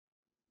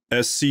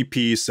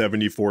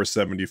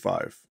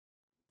SCP-7475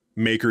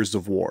 Makers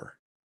of War.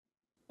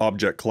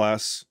 Object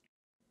Class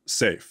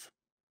Safe.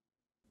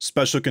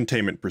 Special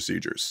Containment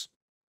Procedures.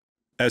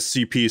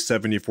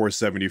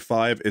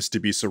 SCP-7475 is to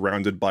be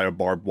surrounded by a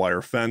barbed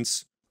wire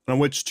fence, on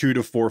which 2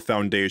 to 4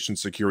 Foundation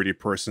security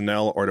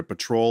personnel are to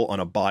patrol on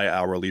a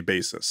bi-hourly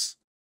basis.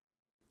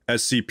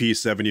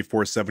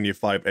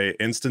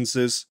 SCP-7475-A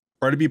instances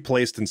are to be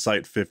placed in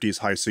Site-50's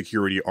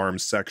high-security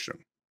arms section.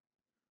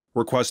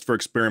 Request for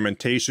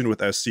experimentation with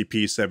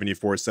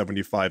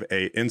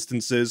SCP-7475-A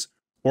instances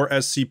or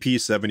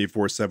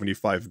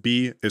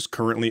SCP-7475-B is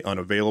currently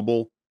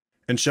unavailable,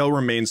 and shall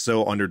remain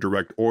so under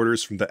direct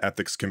orders from the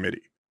Ethics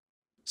Committee.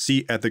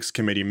 See Ethics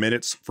Committee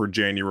Minutes for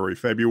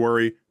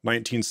January-February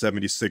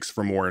 1976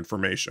 for more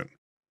information.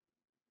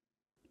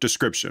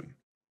 Description: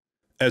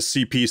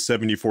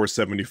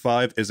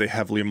 SCP-7475 is a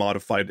heavily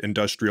modified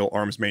industrial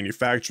arms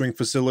manufacturing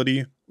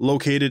facility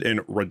located in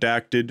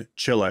Redacted,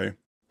 Chile,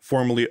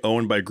 formerly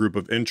owned by Group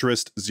of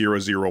Interest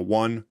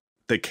 001,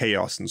 the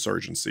Chaos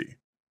Insurgency.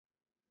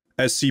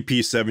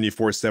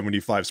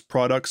 SCP-7475's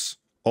products,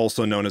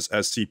 also known as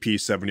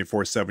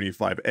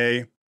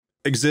SCP-7475-A,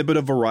 exhibit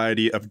a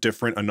variety of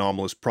different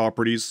anomalous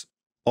properties,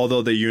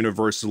 although they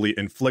universally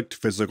inflict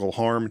physical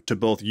harm to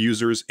both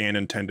users and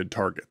intended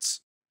targets.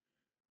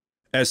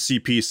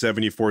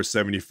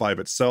 SCP-7475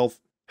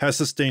 itself has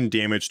sustained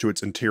damage to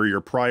its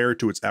interior prior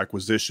to its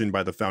acquisition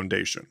by the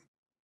Foundation.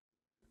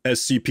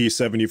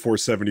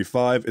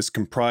 SCP-7475 is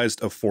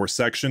comprised of 4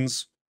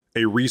 sections: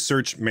 a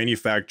research,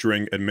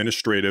 manufacturing,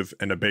 administrative,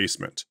 and a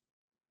basement.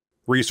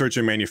 Research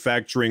and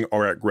manufacturing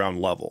are at ground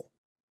level.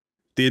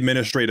 The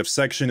administrative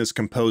section is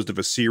composed of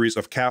a series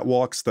of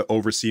catwalks that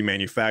oversee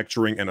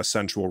manufacturing in a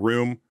central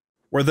room,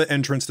 where the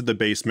entrance to the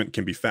basement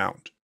can be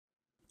found.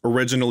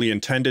 Originally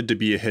intended to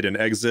be a hidden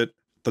exit,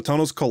 the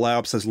tunnel's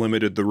collapse has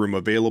limited the room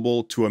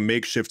available to a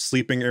makeshift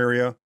sleeping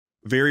area,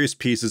 various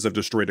pieces of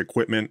destroyed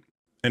equipment,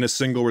 and a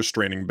single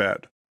restraining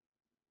bed.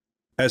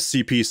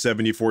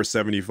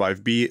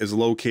 SCP-7475-B is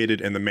located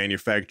in the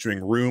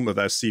manufacturing room of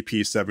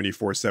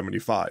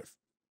SCP-7475.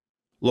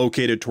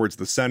 Located towards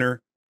the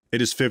center,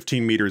 it is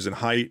 15 meters in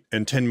height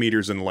and 10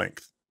 meters in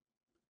length.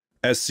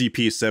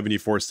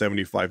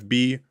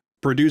 SCP-7475-B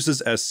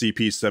produces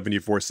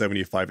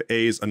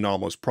SCP-7475-A's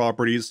anomalous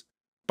properties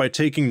by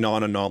taking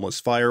non-anomalous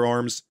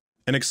firearms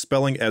and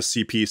expelling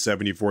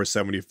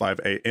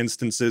SCP-7475-A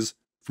instances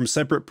from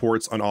separate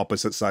ports on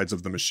opposite sides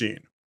of the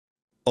machine.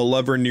 A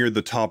lever near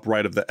the top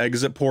right of the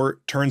exit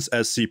port turns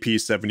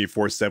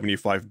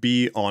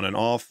SCP-7475-B on and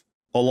off,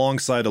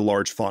 alongside a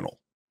large funnel.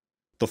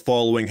 The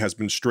following has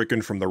been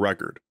stricken from the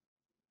record.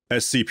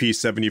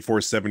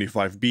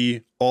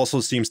 SCP-7475-B also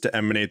seems to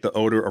emanate the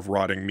odor of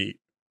rotting meat.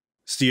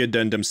 See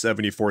Addendum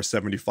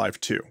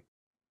 7475-2.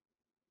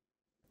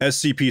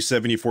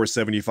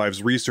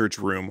 SCP-7475's research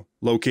room,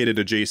 located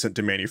adjacent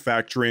to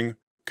manufacturing,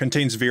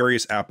 contains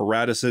various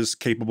apparatuses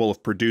capable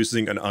of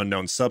producing an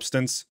unknown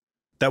substance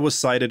that was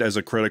cited as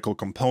a critical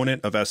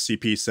component of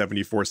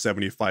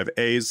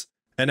SCP-7475-A's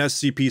and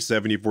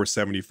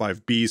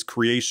SCP-7475-B's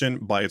creation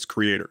by its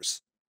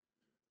creators.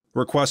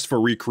 Request for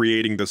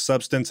recreating the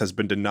substance has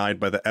been denied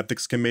by the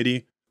Ethics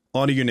Committee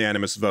on a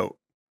unanimous vote.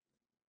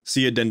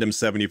 See Addendum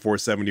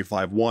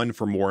 7475-1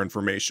 for more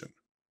information.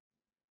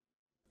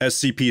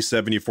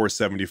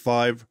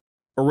 SCP-7475,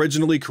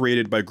 originally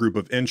created by Group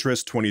of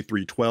Interest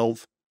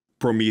 2312,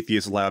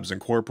 Prometheus Labs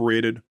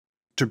Incorporated,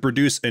 to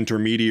produce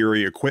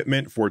intermediary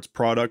equipment for its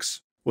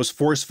products, was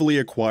forcefully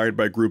acquired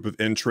by Group of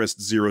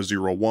Interest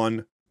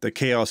 001, the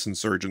Chaos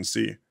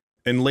Insurgency,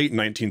 in late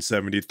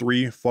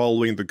 1973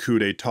 following the coup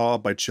d'etat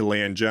by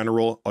Chilean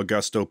General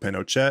Augusto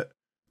Pinochet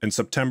in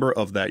September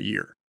of that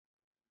year.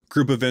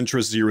 Group of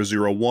Interest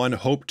 001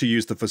 hoped to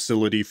use the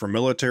facility for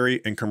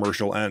military and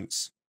commercial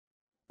ends.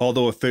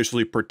 Although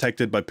officially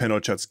protected by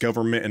Pinochet's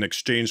government in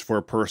exchange for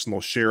a personal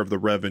share of the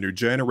revenue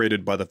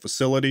generated by the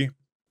facility,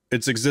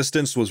 its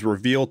existence was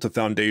revealed to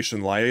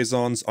Foundation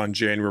liaisons on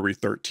January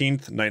 13,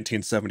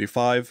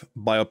 1975,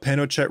 by a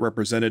Pinochet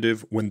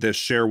representative when this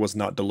share was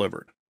not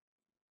delivered.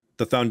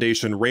 The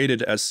Foundation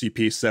raided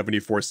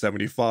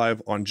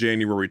SCP-7475 on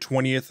January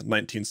 20,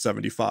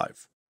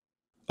 1975.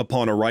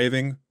 Upon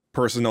arriving,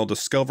 personnel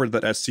discovered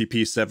that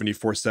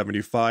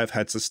SCP-7475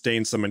 had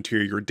sustained some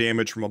interior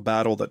damage from a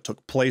battle that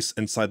took place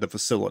inside the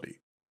facility.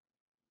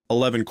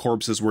 11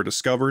 corpses were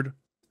discovered,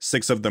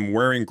 6 of them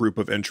wearing Group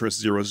of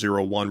Interest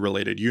 001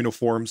 related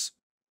uniforms,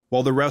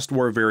 while the rest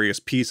wore various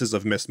pieces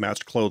of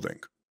mismatched clothing.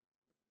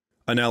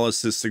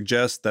 Analysis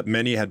suggests that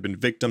many had been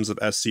victims of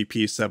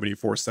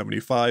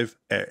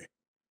SCP-7475-A.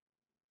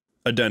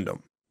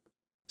 Addendum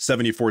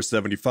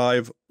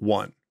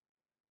 7475-1.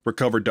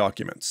 Recovered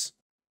documents.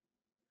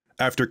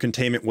 After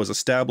containment was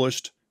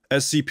established,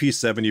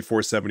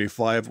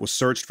 SCP-7475 was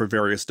searched for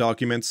various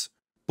documents,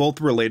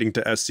 both relating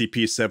to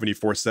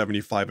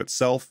SCP-7475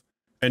 itself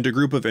and to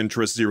Group of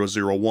Interest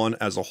 001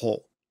 as a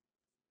whole.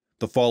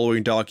 The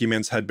following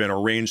documents had been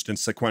arranged in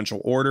sequential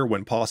order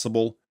when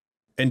possible,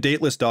 and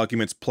dateless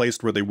documents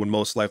placed where they would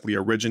most likely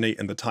originate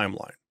in the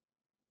timeline.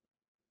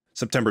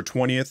 September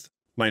 20th,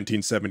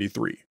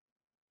 1973.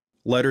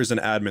 Letters in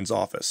Admin's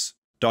Office.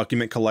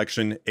 Document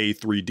Collection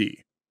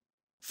A3D.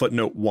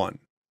 Footnote 1.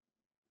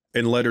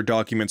 In letter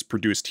documents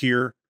produced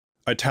here,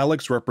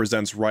 italics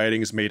represents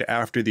writings made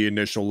after the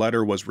initial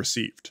letter was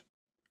received.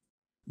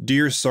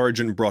 Dear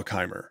Sergeant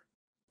Bruckheimer,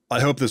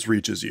 I hope this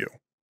reaches you.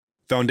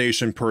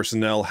 Foundation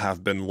personnel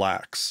have been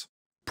lax,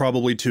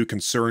 probably too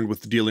concerned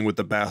with dealing with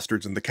the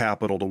bastards in the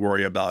capital to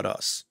worry about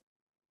us.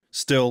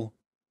 Still,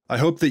 I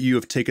hope that you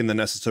have taken the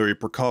necessary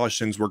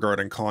precautions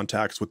regarding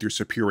contacts with your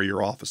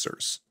superior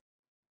officers.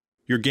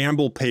 Your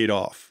gamble paid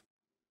off,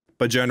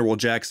 but General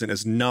Jackson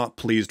is not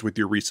pleased with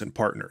your recent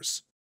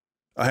partners.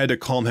 I had to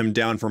calm him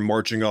down from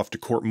marching off to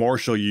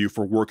court-martial you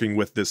for working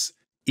with this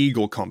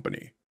Eagle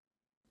Company.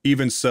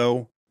 Even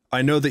so,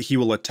 I know that he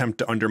will attempt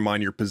to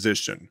undermine your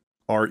position,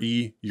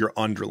 re. your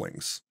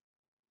underlings.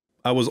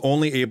 I was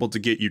only able to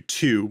get you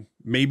 2,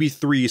 maybe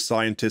 3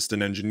 scientists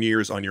and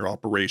engineers on your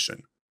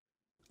operation.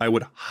 I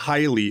would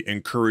highly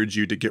encourage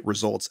you to get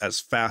results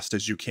as fast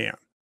as you can.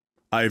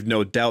 I have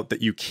no doubt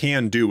that you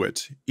can do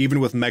it, even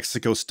with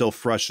Mexico still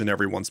fresh in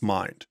everyone's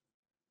mind.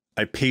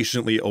 I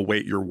patiently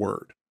await your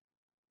word.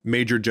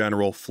 Major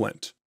General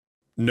Flint.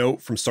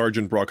 Note from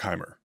Sergeant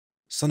Bruckheimer.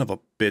 Son of a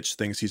bitch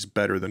thinks he's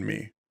better than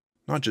me.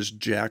 Not just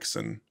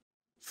Jackson,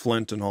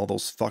 Flint, and all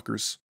those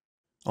fuckers.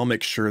 I'll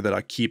make sure that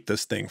I keep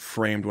this thing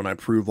framed when I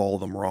prove all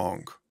of them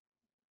wrong.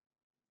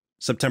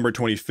 September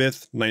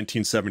 25th,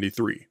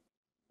 1973.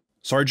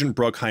 Sergeant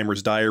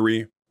Bruckheimer's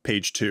diary,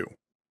 page 2.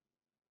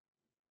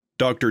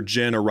 Dr.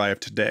 Jin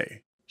arrived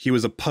today. He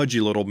was a pudgy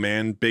little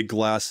man, big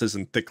glasses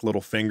and thick little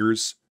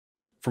fingers.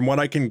 From what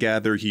I can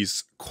gather,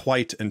 he's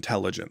quite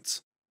intelligent.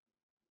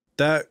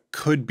 That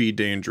could be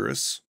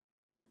dangerous.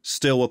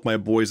 Still, with my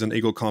boys in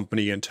Eagle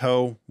Company in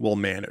tow, we'll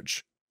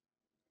manage.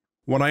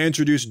 When I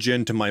introduced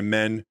Jin to my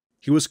men,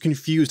 he was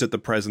confused at the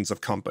presence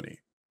of company.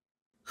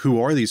 Who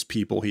are these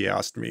people, he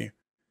asked me,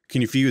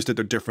 confused at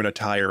their different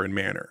attire and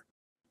manner.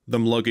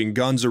 Them lugging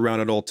guns around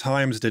at all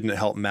times didn't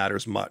help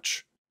matters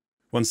much.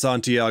 When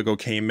Santiago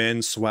came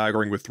in,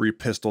 swaggering with 3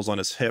 pistols on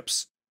his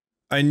hips,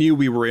 I knew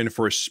we were in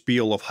for a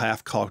spiel of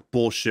half-cocked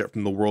bullshit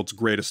from the world's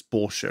greatest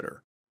bullshitter.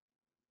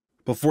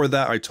 Before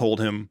that, I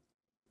told him,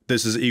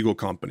 this is Eagle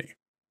Company.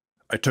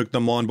 I took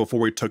them on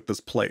before we took this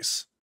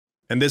place.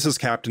 And this is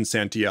Captain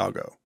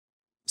Santiago.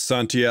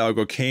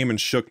 Santiago came and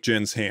shook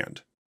Jin's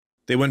hand.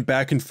 They went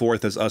back and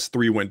forth as us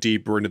 3 went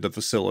deeper into the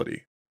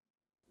facility.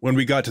 When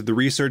we got to the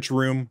research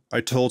room,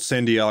 I told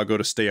Santiago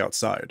to stay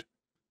outside.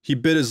 He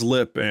bit his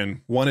lip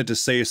and wanted to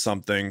say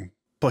something,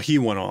 but he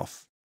went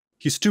off.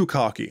 He's too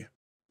cocky.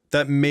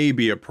 That may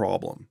be a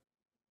problem.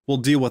 We'll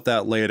deal with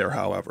that later,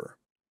 however.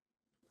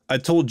 I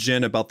told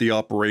Jin about the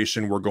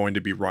operation we're going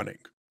to be running.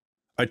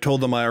 I told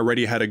them I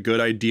already had a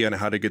good idea on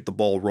how to get the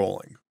ball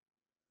rolling.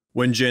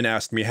 When Jin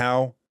asked me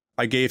how,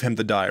 I gave him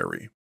the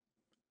diary.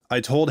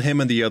 I told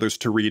him and the others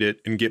to read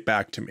it and get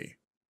back to me.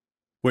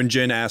 When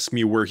Jin asked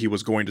me where he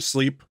was going to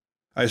sleep,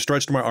 I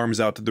stretched my arms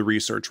out to the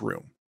research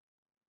room.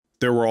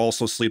 There were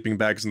also sleeping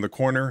bags in the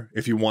corner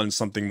if you wanted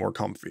something more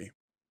comfy.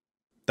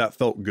 That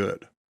felt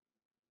good.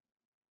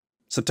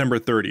 September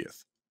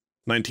 30th,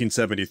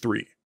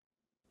 1973.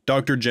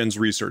 Dr. Jin's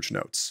research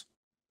notes.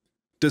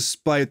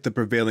 Despite the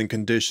prevailing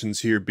conditions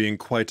here being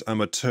quite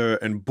amateur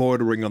and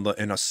bordering on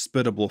the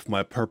inhospitable for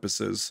my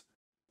purposes,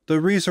 the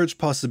research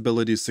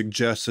possibilities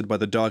suggested by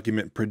the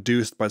document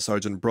produced by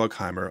Sergeant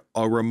Bruckheimer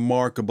are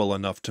remarkable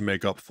enough to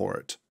make up for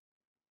it.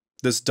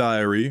 This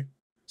diary,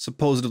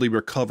 supposedly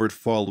recovered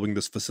following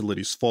this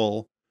facility's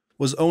fall,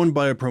 was owned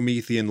by a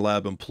Promethean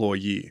lab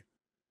employee,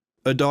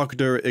 a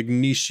Dr.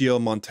 Ignacio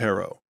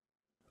Montero,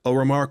 a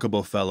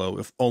remarkable fellow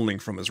if only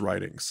from his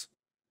writings.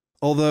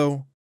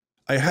 Although,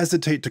 I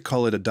hesitate to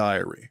call it a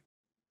diary.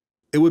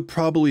 It would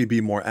probably be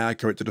more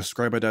accurate to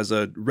describe it as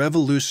a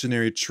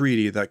revolutionary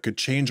treaty that could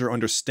change our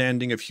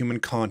understanding of human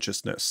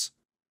consciousness.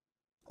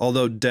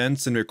 Although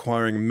dense and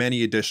requiring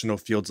many additional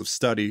fields of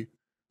study,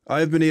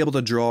 I have been able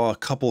to draw a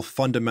couple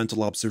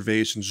fundamental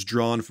observations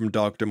drawn from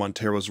Dr.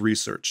 Montero's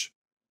research.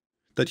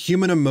 That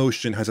human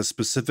emotion has a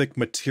specific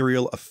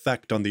material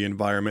effect on the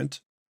environment,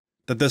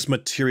 that this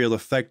material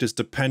effect is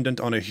dependent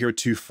on a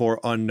heretofore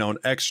unknown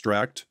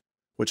extract,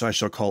 which I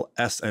shall call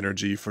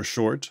S-energy for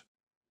short,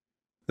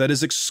 that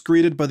is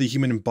excreted by the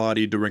human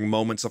body during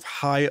moments of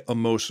high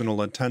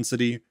emotional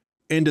intensity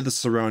into the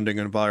surrounding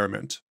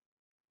environment,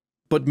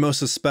 but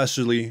most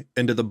especially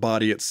into the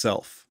body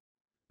itself.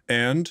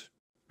 And,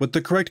 with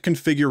the correct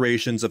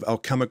configurations of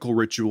alchemical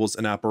rituals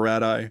and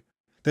apparati,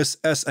 this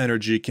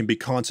S-energy can be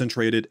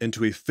concentrated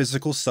into a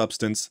physical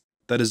substance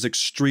that is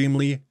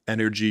extremely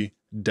energy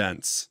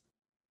dense.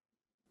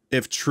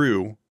 If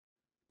true,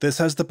 this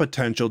has the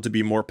potential to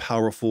be more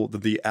powerful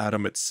than the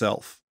atom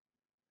itself.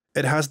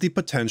 It has the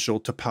potential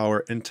to power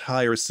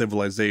entire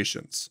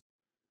civilizations,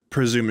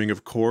 presuming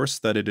of course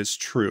that it is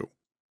true.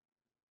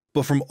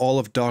 But from all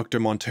of Dr.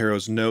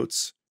 Montero's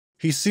notes,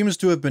 he seems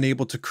to have been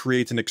able to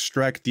create and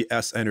extract the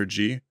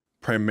S-energy,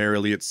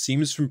 primarily it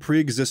seems from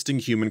pre-existing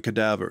human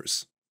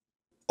cadavers.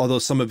 Although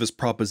some of his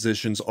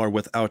propositions are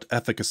without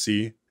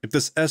efficacy, if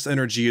this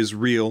S-energy is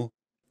real,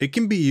 It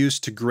can be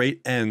used to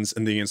great ends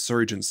in the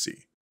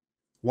insurgency.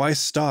 Why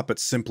stop at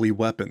simply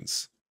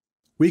weapons?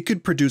 We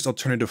could produce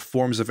alternative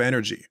forms of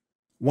energy,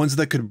 ones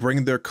that could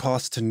bring their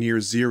cost to near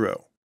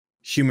zero.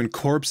 Human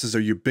corpses are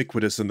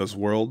ubiquitous in this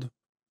world.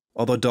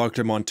 Although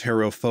Dr.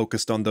 Montero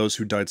focused on those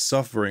who died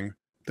suffering,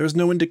 there's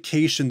no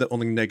indication that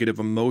only negative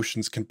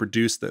emotions can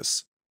produce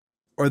this,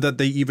 or that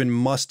they even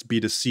must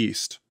be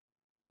deceased.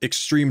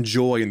 Extreme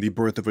joy in the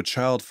birth of a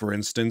child, for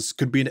instance,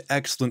 could be an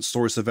excellent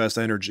source of S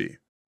energy.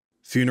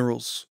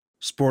 Funerals,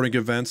 sporting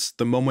events,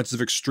 the moments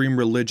of extreme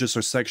religious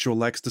or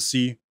sexual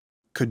ecstasy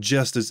could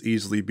just as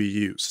easily be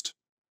used.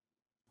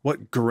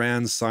 What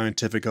grand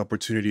scientific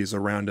opportunities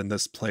around in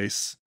this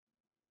place.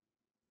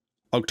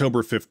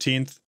 October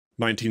 15th,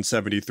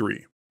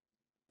 1973.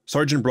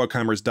 Sergeant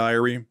Bruckheimer's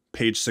diary,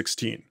 page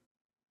 16.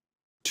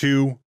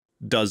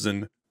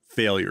 24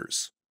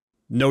 failures.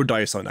 No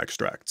dice on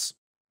extracts.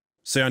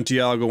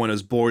 Santiago and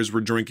his boys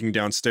were drinking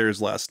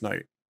downstairs last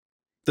night.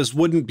 This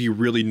wouldn't be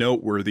really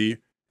noteworthy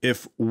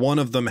if one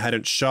of them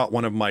hadn't shot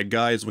one of my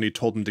guys when he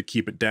told him to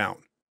keep it down.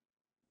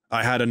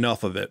 I had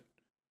enough of it,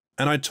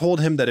 and I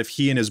told him that if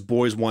he and his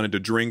boys wanted to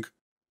drink,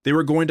 they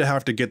were going to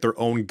have to get their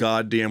own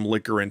goddamn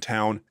liquor in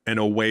town and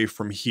away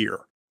from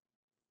here.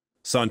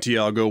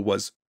 Santiago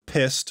was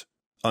pissed,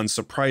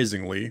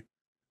 unsurprisingly,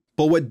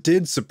 but what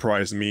did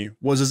surprise me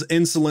was his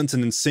insolence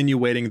in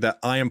insinuating that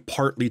I am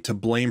partly to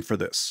blame for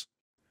this,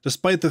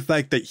 despite the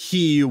fact that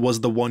he was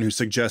the one who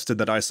suggested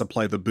that I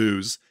supply the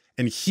booze,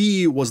 and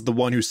he was the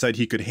one who said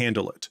he could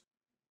handle it.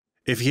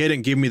 If he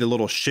hadn't given me the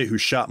little shit who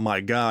shot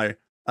my guy,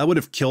 I would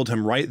have killed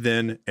him right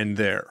then and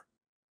there.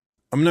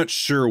 I'm not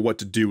sure what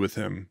to do with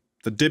him.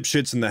 The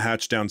dipshit's in the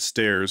hatch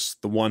downstairs,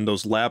 the one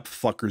those lab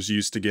fuckers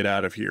used to get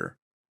out of here.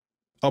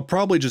 I'll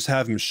probably just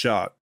have him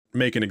shot,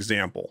 make an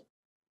example.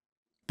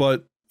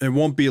 But it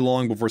won't be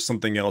long before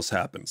something else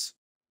happens.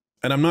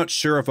 And I'm not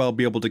sure if I'll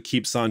be able to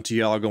keep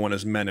Santiago and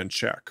his men in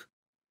check.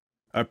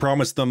 I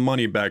promised them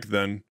money back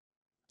then.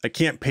 I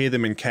can't pay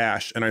them in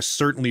cash, and I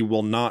certainly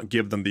will not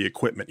give them the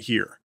equipment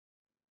here.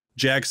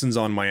 Jackson's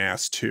on my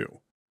ass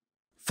too.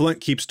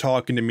 Flint keeps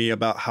talking to me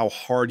about how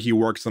hard he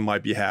works on my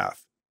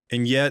behalf,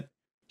 and yet,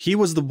 he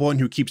was the one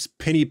who keeps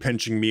penny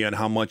pinching me on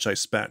how much I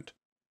spent.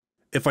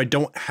 If I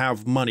don't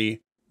have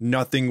money,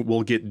 nothing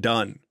will get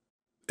done.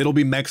 It'll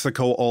be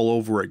Mexico all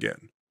over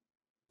again.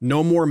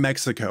 No more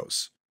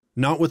Mexicos.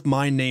 Not with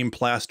my name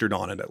plastered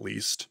on it, at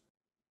least.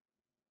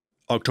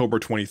 October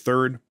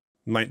 23rd,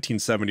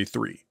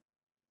 1973.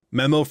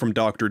 Memo from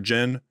Dr.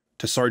 Jen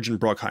to Sergeant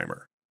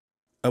Bruckheimer.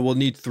 I will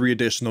need 3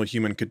 additional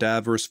human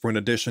cadavers for an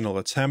additional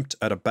attempt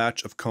at a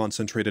batch of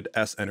concentrated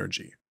S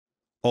energy.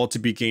 All to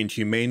be gained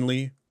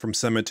humanely, from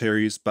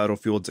cemeteries,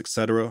 battlefields,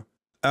 etc.,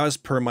 as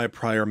per my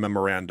prior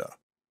memoranda.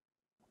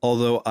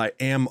 Although I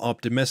am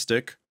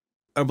optimistic,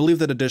 I believe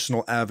that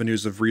additional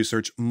avenues of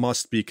research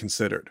must be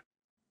considered,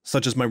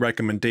 such as my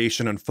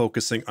recommendation on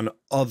focusing on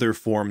other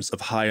forms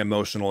of high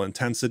emotional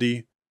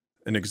intensity,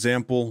 an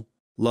example,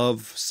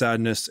 love,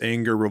 sadness,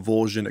 anger,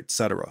 revulsion,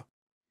 etc.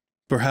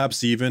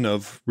 Perhaps even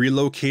of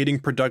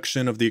relocating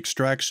production of the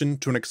extraction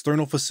to an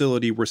external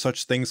facility where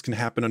such things can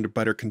happen under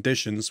better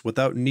conditions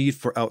without need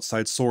for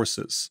outside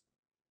sources.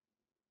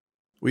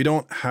 We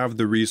don't have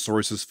the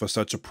resources for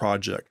such a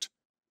project.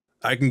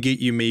 I can get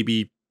you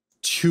maybe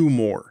 2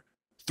 more,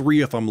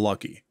 3 if I'm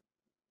lucky.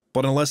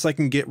 But unless I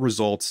can get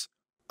results,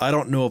 I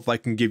don't know if I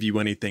can give you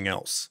anything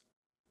else.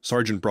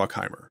 Sergeant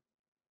Bruckheimer.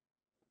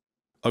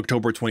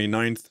 October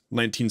 29th,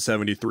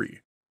 1973.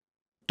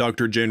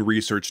 Dr. Jen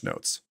Research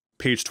Notes,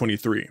 page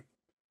 23.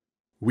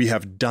 We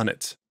have done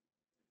it.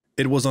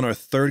 It was on our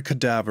 3rd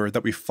cadaver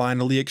that we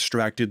finally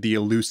extracted the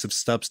elusive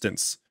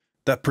substance,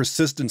 that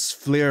persistent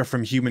flare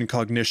from human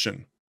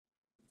cognition.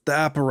 The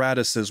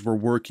apparatuses were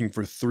working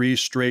for 3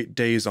 straight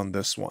days on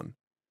this one,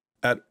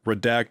 at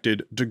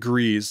redacted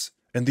degrees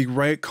and the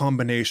right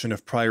combination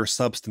of prior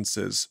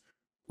substances,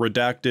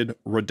 redacted,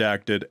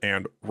 redacted,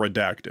 and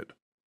redacted.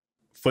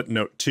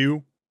 Footnote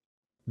 2.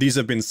 These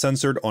have been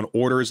censored on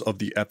orders of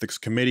the Ethics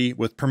Committee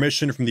with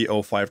permission from the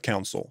O5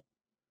 Council.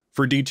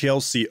 For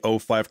details, see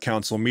O5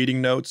 Council meeting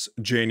notes,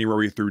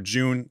 January through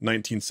June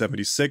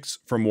 1976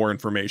 for more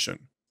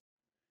information.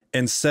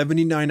 And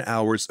 79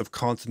 hours of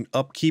constant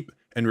upkeep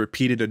and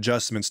repeated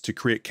adjustments to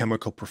create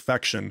chemical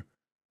perfection,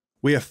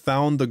 we have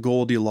found the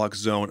Goldilocks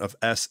zone of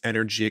S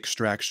energy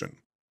extraction.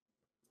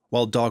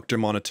 While Dr.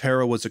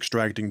 Montero was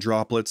extracting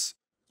droplets,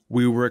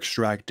 we were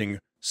extracting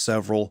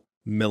several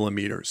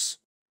millimeters.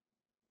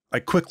 I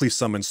quickly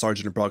summoned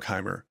Sergeant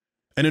Bruckheimer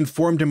and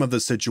informed him of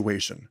the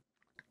situation.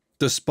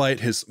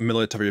 Despite his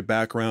military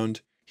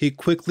background, he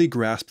quickly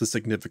grasped the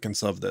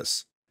significance of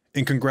this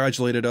and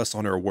congratulated us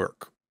on our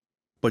work.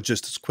 But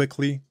just as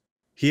quickly,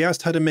 he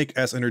asked how to make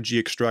S energy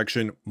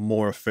extraction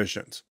more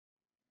efficient.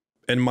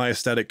 In my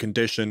aesthetic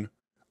condition,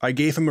 I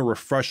gave him a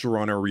refresher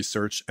on our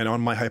research and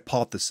on my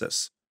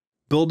hypothesis,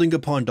 building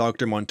upon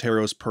Dr.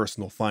 Montero's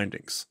personal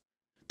findings,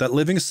 that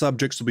living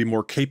subjects will be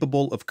more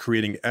capable of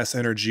creating S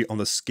energy on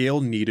the scale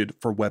needed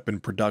for weapon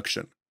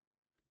production.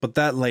 But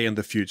that lay in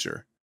the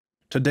future.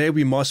 Today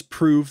we must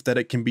prove that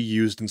it can be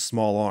used in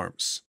small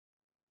arms.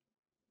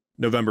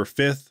 November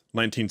 5th,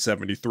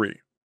 1973.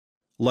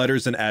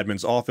 Letters in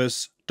Admin's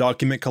Office,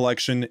 Document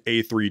Collection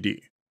A3D.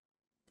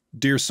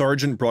 Dear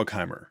Sergeant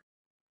Bruckheimer,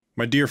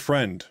 my dear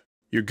friend,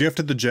 your gift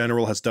to the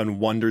General has done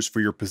wonders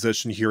for your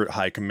position here at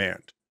High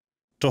Command.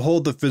 To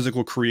hold the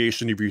physical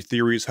creation of your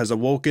theories has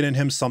awoken in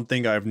him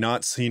something I have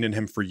not seen in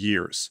him for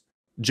years.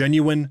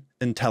 Genuine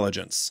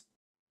intelligence.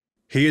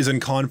 He is in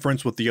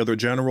conference with the other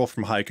general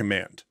from High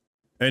Command.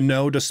 And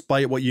no,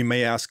 despite what you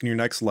may ask in your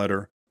next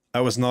letter,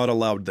 I was not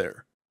allowed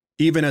there,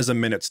 even as a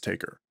minutes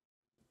taker.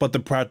 But the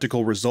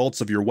practical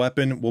results of your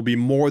weapon will be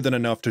more than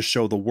enough to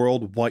show the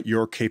world what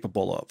you're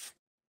capable of.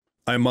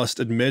 I must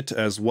admit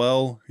as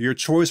well, your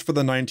choice for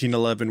the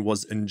 1911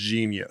 was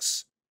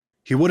ingenious.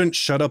 He wouldn't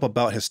shut up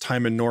about his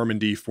time in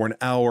Normandy for an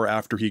hour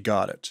after he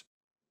got it.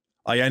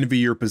 I envy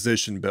your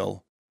position,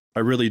 Bill. I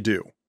really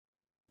do.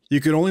 You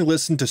can only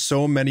listen to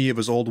so many of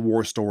his old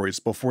war stories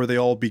before they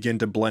all begin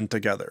to blend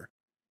together,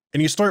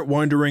 and you start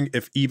wondering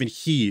if even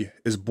he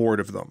is bored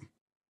of them.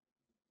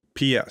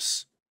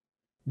 P.S.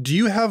 Do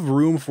you have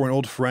room for an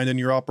old friend in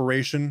your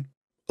operation?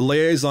 A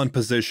liaison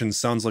position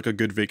sounds like a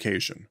good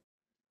vacation.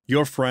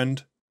 Your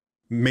friend,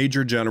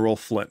 Major General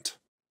Flint.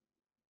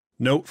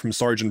 Note from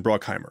Sergeant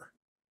Bruckheimer.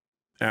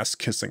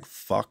 Ass-kissing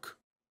fuck.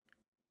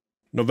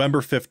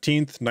 November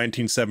 15th,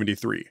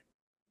 1973.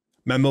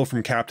 Memo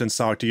from Captain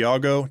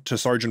Santiago to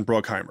Sergeant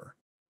Bruckheimer.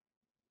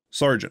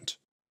 Sergeant,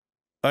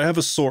 I have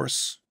a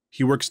source.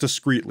 He works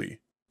discreetly,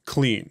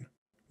 clean.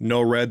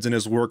 No reds in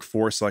his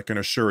workforce, I can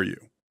assure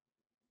you.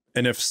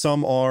 And if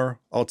some are,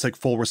 I'll take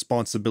full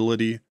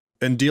responsibility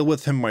and deal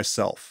with him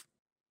myself.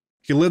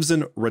 He lives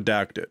in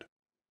Redacted.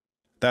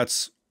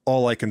 That's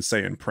all I can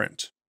say in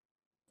print.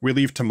 We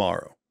leave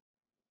tomorrow.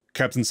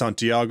 Captain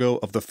Santiago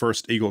of the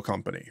 1st Eagle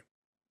Company.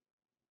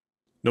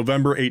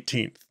 November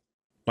 18th,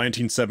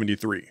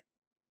 1973.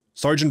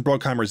 Sergeant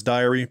Bruckheimer's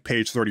diary,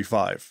 page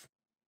 35.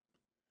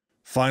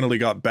 Finally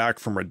got back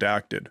from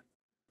Redacted.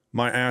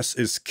 My ass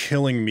is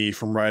killing me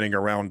from riding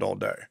around all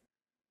day.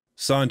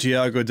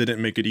 Santiago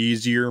didn't make it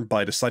easier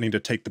by deciding to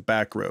take the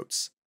back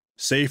roads.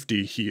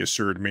 Safety, he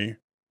assured me.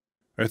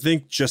 I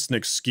think just an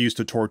excuse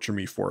to torture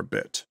me for a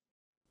bit.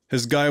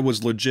 His guy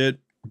was legit,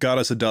 got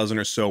us a dozen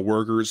or so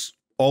workers,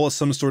 all with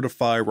some sort of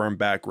firearm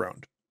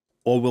background,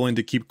 all willing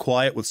to keep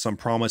quiet with some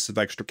promise of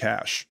extra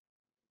cash.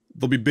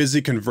 They'll be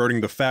busy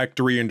converting the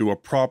factory into a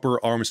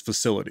proper arms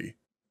facility.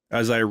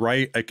 As I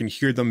write, I can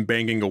hear them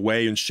banging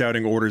away and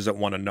shouting orders at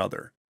one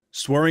another,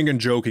 swearing and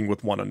joking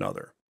with one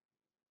another.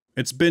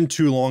 It's been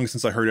too long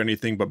since I heard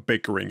anything but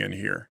bickering in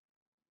here.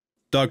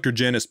 Dr.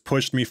 Jin has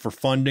pushed me for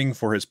funding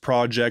for his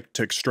project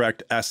to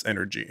extract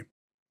S-energy.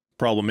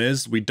 Problem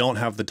is, we don't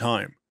have the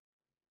time.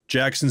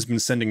 Jackson's been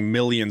sending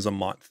millions a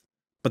month,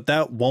 but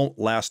that won't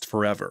last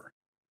forever.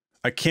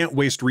 I can't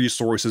waste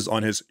resources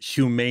on his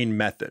humane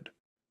method,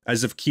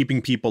 as if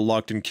keeping people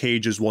locked in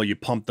cages while you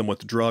pump them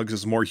with drugs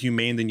is more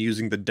humane than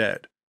using the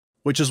dead,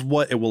 which is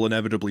what it will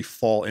inevitably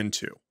fall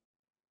into.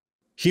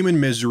 Human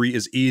misery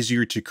is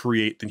easier to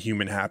create than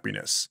human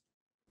happiness.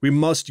 We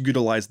must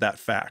utilize that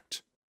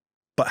fact.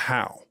 But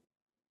how?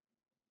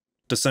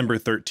 December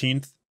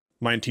 13th,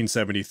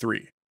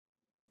 1973.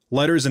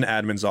 Letters in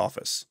Admin's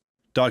Office.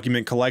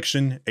 Document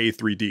Collection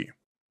A3D.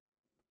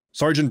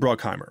 Sergeant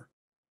Bruckheimer,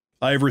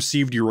 I have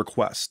received your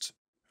request.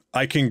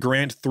 I can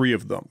grant 3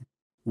 of them.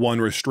 1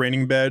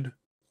 restraining bed,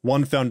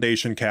 1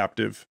 foundation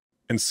captive,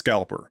 and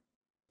scalper.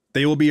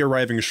 They will be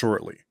arriving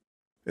shortly.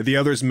 The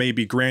others may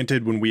be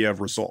granted when we have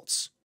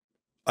results.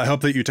 I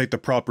hope that you take the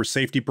proper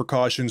safety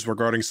precautions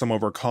regarding some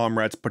of our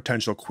comrades'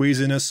 potential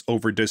queasiness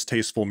over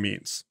distasteful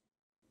means.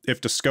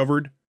 If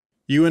discovered,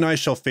 you and I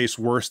shall face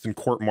worse than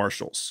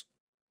court-martials.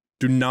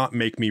 Do not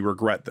make me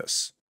regret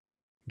this.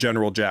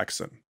 General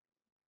Jackson.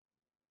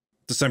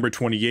 December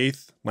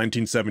 28th,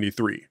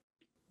 1973.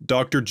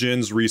 Dr.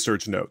 Jin's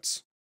research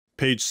notes.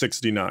 Page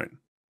 69.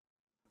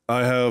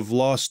 I have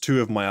lost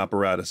 2 of my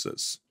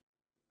apparatuses.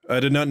 I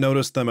did not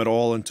notice them at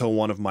all until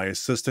one of my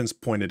assistants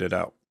pointed it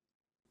out.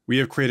 We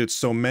have created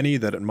so many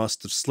that it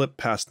must have slipped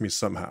past me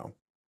somehow.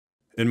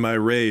 In my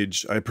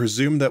rage, I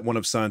presumed that one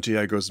of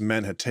Santiago's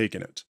men had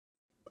taken it.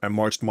 I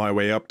marched my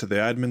way up to the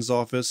admin's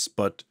office,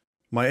 but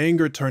my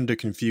anger turned to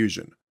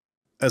confusion,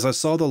 as I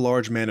saw the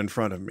large man in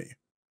front of me,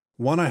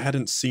 one I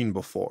hadn't seen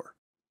before.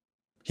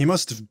 He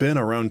must have been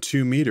around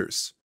 2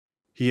 meters.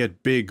 He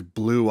had big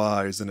blue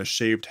eyes and a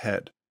shaved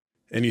head,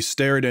 and he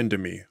stared into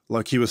me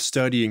like he was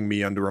studying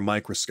me under a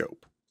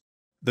microscope.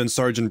 Then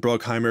Sergeant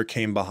Bruckheimer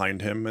came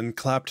behind him and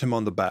clapped him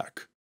on the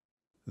back.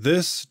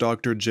 This,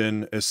 Dr.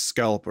 Jin, is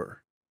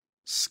Scalper.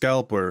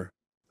 Scalper,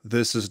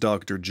 this is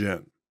Dr.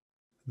 Jin.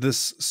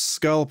 This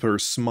Scalper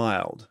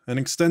smiled and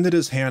extended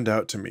his hand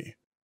out to me.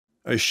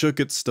 I shook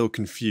it, still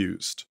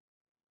confused.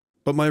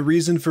 But my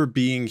reason for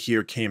being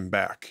here came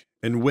back,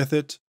 and with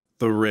it,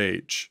 the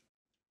rage.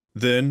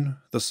 Then,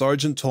 the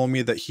sergeant told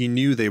me that he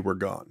knew they were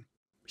gone.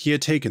 He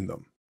had taken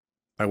them.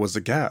 I was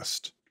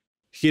aghast.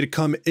 He had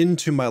come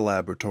into my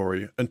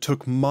laboratory and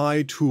took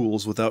my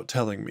tools without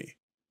telling me.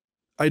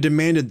 I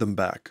demanded them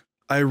back.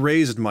 I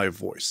raised my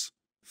voice,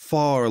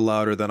 far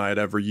louder than I had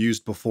ever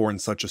used before in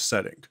such a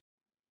setting.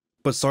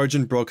 But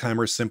Sergeant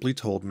Bruckheimer simply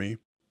told me,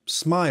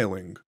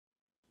 smiling,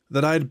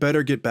 that I'd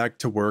better get back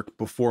to work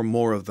before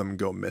more of them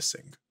go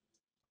missing.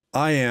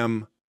 I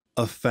am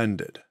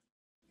offended.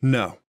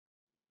 No,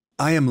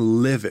 I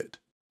am livid.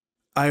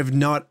 I have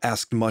not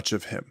asked much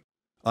of him.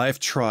 I have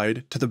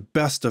tried, to the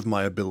best of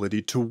my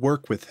ability, to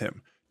work with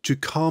him, to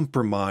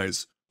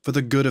compromise for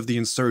the good of the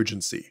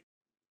insurgency.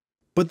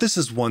 But this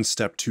is one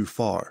step too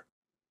far.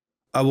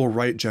 I will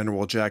write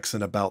General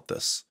Jackson about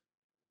this.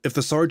 If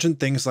the sergeant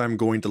thinks I am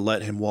going to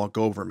let him walk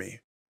over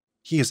me,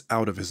 he is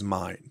out of his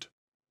mind.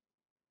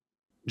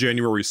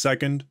 January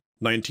 2nd,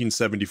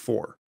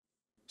 1974.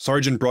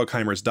 Sergeant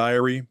Bruckheimer's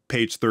diary,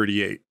 page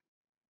 38.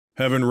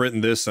 Haven't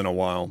written this in a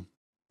while.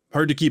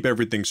 Hard to keep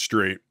everything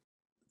straight.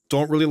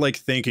 Don't really like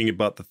thinking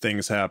about the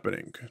things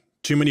happening.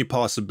 Too many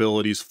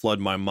possibilities flood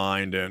my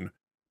mind and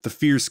the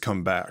fears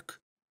come back.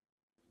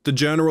 The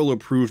general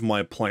approved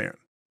my plan.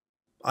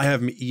 I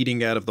have him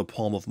eating out of the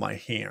palm of my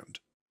hand.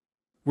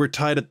 We're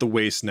tied at the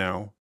waist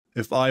now.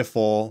 If I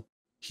fall,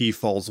 he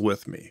falls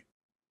with me.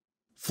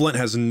 Flint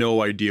has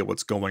no idea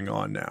what's going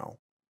on now.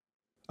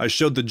 I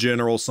showed the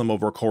general some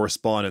of our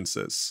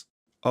correspondences.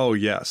 Oh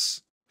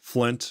yes,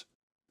 Flint,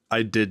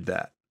 I did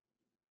that.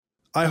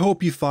 I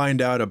hope you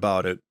find out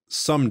about it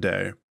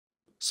someday,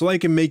 so I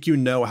can make you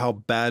know how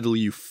badly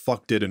you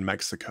fucked it in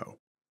Mexico.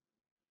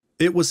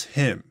 It was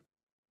him.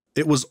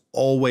 It was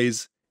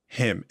always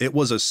him. It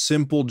was a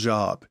simple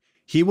job.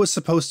 He was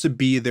supposed to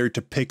be there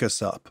to pick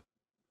us up.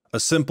 A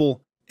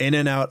simple in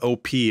and out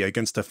OP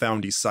against a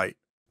Foundy site.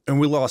 And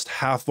we lost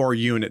half our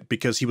unit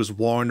because he was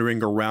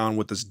wandering around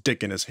with his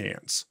dick in his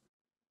hands.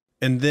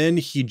 And then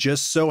he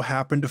just so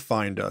happened to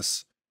find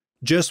us,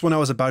 just when I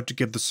was about to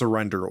give the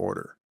surrender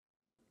order.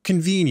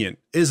 Convenient,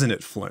 isn't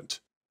it,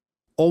 Flint?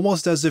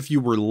 Almost as if you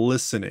were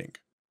listening.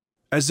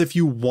 As if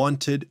you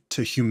wanted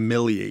to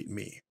humiliate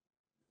me.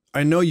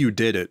 I know you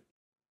did it.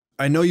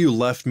 I know you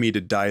left me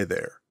to die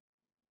there.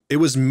 It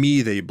was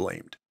me they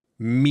blamed.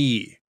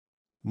 Me.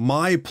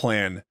 My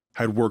plan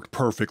had worked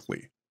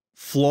perfectly.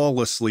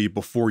 Flawlessly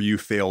before you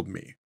failed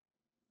me.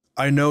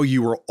 I know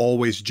you were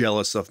always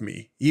jealous of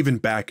me, even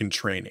back in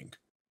training.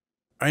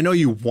 I know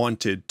you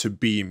wanted to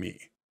be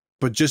me,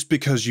 but just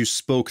because you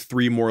spoke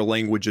 3 more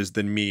languages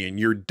than me and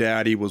your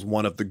daddy was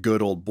one of the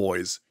good old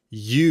boys,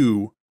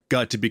 you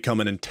got to become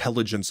an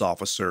intelligence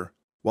officer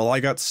while I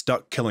got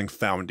stuck killing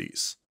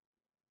Foundies.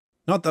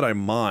 Not that I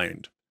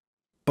mind,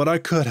 but I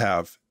could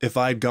have if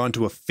I'd gone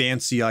to a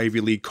fancy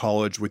Ivy League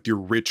college with your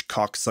rich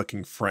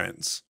cocksucking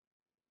friends.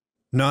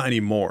 Not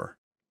anymore.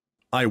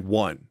 I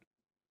won.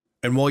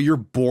 And while you're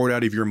bored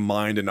out of your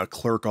mind in a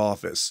clerk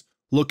office,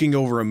 looking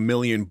over a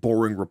million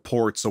boring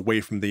reports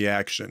away from the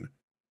action,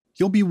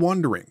 you'll be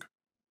wondering,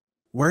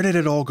 where did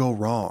it all go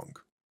wrong?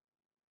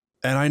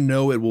 And I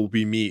know it will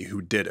be me who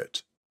did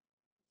it.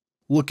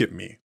 Look at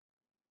me.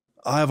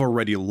 I've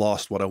already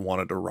lost what I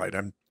wanted to write.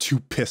 I'm too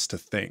pissed to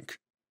think.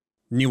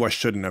 Knew I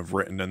shouldn't have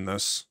written in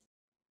this.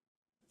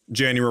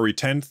 January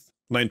 10th,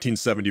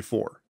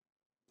 1974.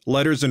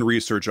 Letters and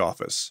Research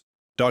Office.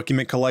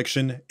 Document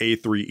Collection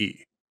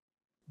A3E.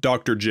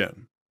 Dr.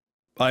 Jin,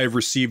 I have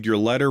received your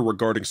letter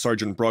regarding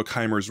Sergeant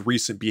Bruckheimer's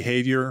recent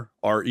behavior,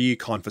 RE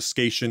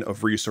confiscation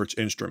of research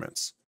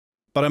instruments.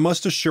 But I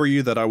must assure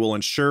you that I will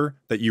ensure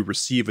that you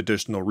receive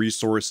additional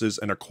resources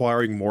and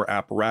acquiring more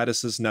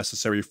apparatuses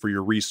necessary for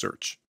your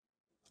research.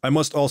 I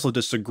must also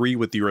disagree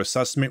with your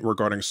assessment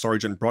regarding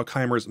Sergeant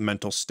Bruckheimer's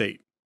mental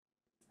state.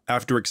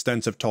 After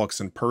extensive talks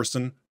in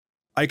person,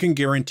 I can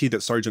guarantee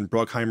that Sergeant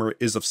Bruckheimer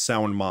is of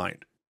sound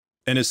mind,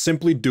 and is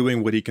simply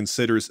doing what he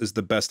considers is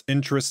the best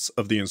interests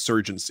of the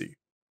insurgency.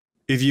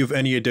 If you have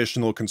any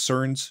additional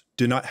concerns,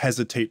 do not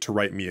hesitate to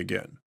write me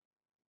again.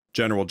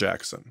 General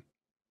Jackson.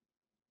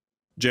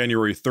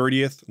 January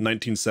 30th,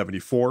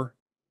 1974.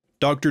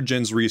 Dr.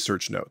 Jin's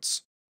Research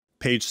Notes.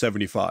 Page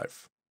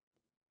 75.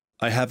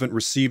 I haven't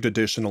received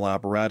additional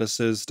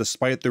apparatuses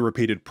despite the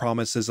repeated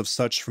promises of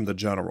such from the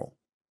General.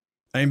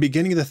 I am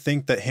beginning to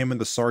think that him and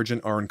the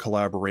Sergeant are in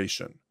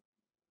collaboration.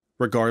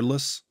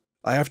 Regardless,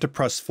 I have to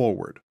press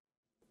forward.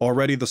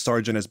 Already the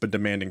Sergeant has been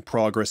demanding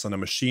progress on a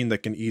machine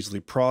that can easily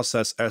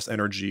process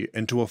S-energy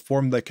into a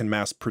form that can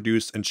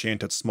mass-produce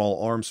enchanted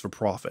small arms for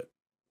profit.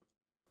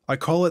 I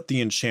call it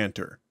the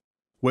Enchanter,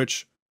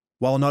 which,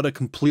 while not a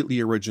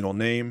completely original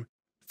name,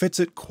 fits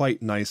it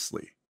quite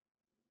nicely.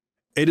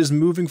 It is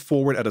moving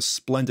forward at a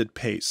splendid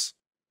pace,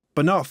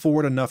 but not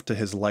forward enough to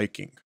his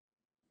liking.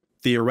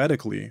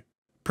 Theoretically,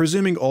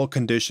 presuming all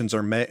conditions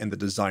are met in the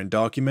design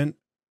document,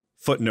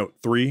 footnote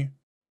 3,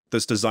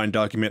 this design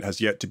document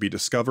has yet to be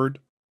discovered,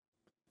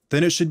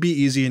 then it should be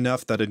easy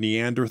enough that a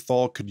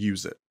Neanderthal could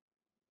use it.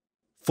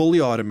 Fully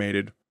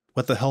automated,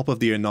 with the help of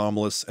the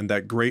anomalous and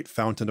that great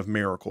fountain of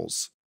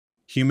miracles,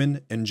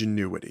 human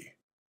ingenuity.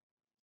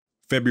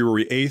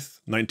 February 8th,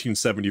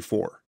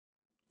 1974.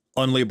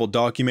 Unlabeled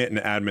document in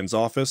admin's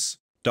office,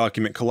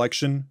 document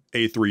collection,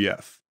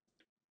 A3F.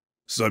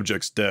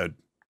 Subject's dead.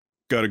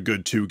 Got a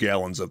good 2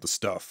 gallons of the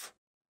stuff.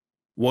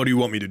 What do you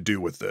want me to do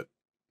with it?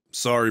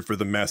 Sorry for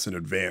the mess in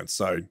advance,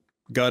 I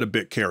got a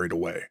bit carried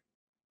away.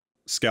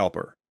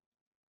 Scalper.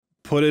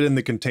 Put it in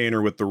the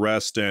container with the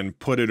rest and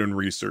put it in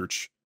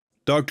research.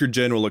 Dr.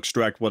 Jin will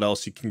extract what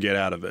else he can get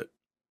out of it.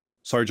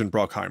 Sergeant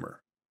Bruckheimer.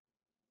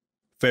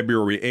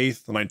 February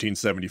 8th,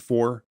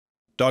 1974.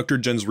 Dr.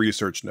 Jin's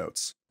research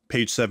notes.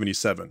 Page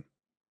 77.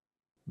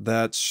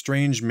 That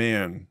strange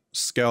man,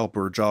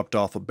 Scalper, dropped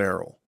off a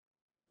barrel.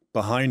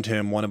 Behind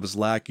him, one of his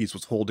lackeys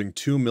was holding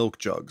 2 milk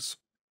jugs,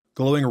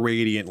 glowing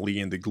radiantly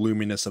in the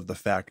gloominess of the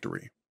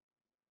factory.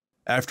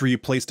 After he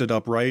placed it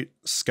upright,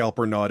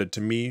 Scalper nodded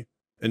to me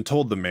and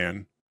told the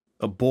man,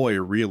 a boy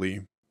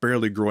really,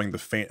 barely growing the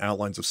faint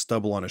outlines of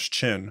stubble on his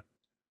chin,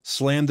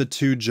 slammed the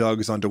 2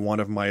 jugs onto one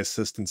of my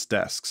assistant's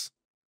desks.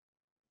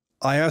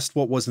 I asked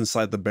what was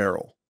inside the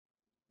barrel.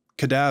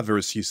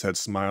 Cadavers, he said,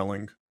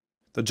 smiling.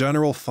 The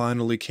general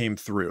finally came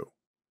through.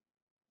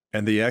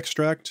 And the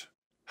extract?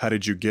 How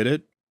did you get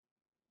it?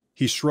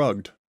 He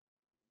shrugged.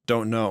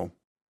 Don't know.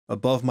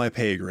 Above my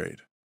pay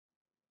grade.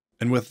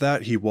 And with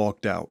that, he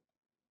walked out.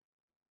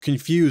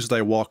 Confused,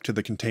 I walked to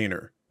the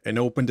container and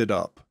opened it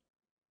up.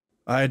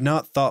 I had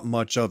not thought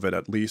much of it,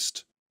 at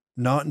least,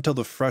 not until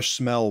the fresh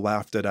smell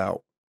wafted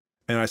out,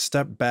 and I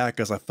stepped back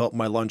as I felt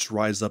my lunch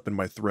rise up in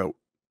my throat,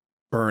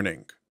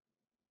 burning.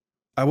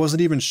 I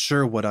wasn't even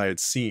sure what I had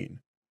seen.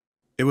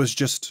 It was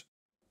just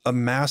a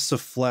mass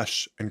of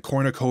flesh and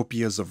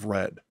cornucopias of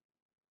red.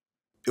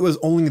 It was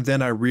only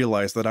then I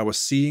realized that I was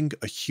seeing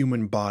a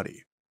human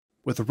body,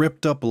 with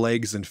ripped up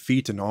legs and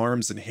feet and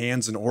arms and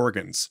hands and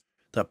organs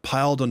that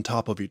piled on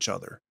top of each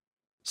other,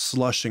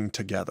 slushing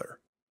together.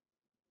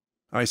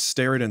 I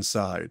stared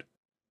inside,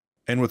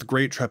 and with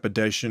great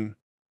trepidation,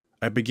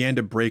 I began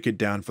to break it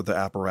down for the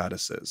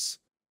apparatuses.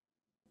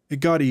 It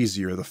got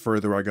easier the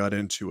further I got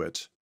into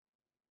it.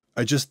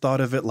 I just thought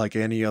of it like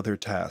any other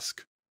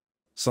task,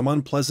 some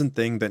unpleasant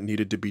thing that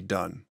needed to be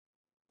done,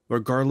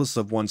 regardless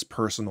of one's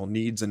personal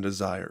needs and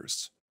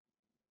desires.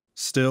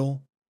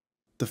 Still,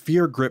 the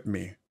fear gripped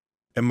me,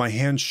 and my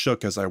hands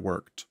shook as I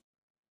worked.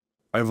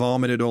 I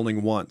vomited only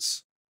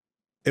once.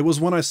 It was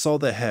when I saw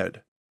the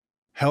head,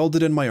 held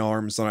it in my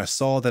arms, and I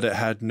saw that it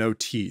had no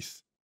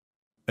teeth,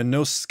 and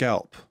no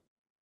scalp.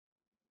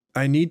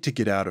 I need to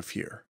get out of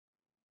here.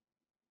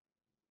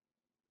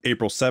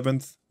 April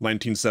 7th,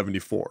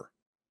 1974.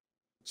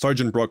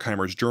 Sergeant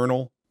Bruckheimer's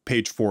journal,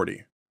 page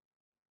 40.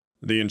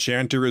 The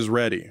enchanter is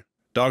ready.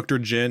 Dr.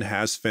 Jin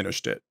has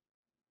finished it.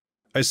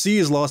 I see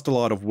he's lost a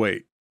lot of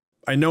weight.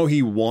 I know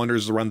he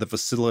wanders around the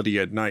facility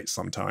at night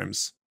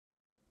sometimes.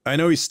 I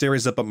know he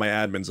stares up at my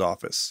admin's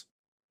office.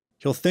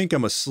 He'll think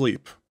I'm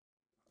asleep.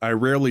 I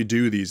rarely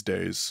do these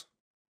days.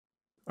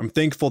 I'm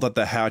thankful that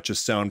the hatch is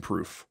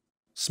soundproof.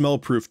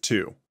 Smell-proof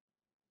too.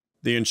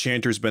 The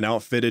enchanter's been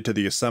outfitted to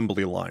the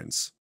assembly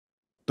lines.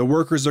 The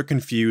workers are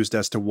confused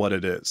as to what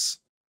it is.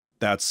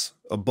 That's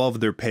above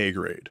their pay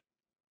grade.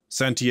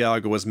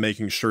 Santiago is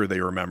making sure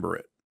they remember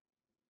it.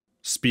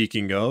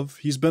 Speaking of,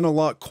 he's been a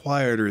lot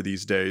quieter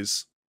these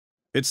days.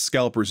 It's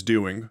Scalper's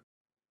doing.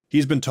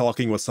 He's been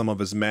talking with some of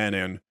his men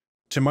and,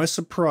 to my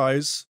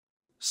surprise,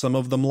 some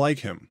of them like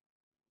him.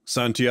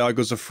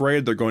 Santiago's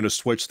afraid they're going to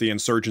switch the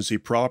insurgency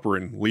proper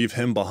and leave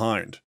him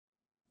behind.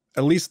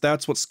 At least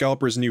that's what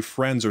Scalper's new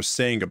friends are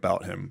saying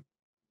about him.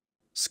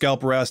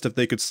 Scalper asked if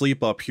they could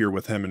sleep up here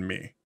with him and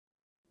me.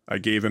 I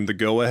gave him the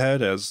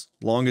go-ahead as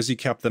long as he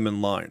kept them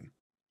in line.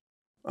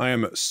 I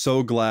am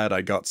so glad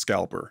I got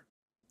Scalper.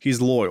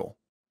 He's loyal,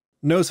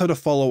 knows how to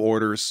follow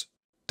orders,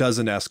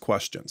 doesn't ask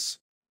questions.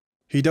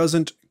 He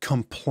doesn't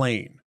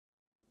complain.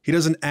 He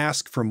doesn't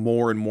ask for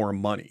more and more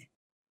money.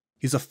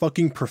 He's a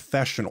fucking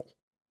professional,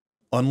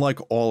 unlike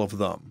all of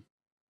them.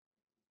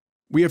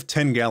 We have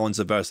 10 gallons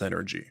of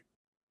S-energy.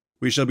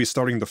 We shall be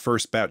starting the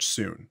first batch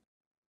soon.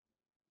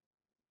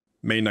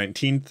 May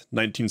 19th,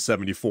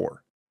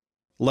 1974.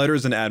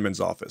 Letters in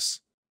admin's office.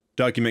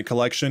 Document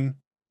collection,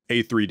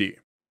 A3D.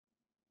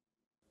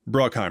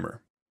 Bruckheimer.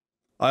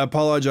 I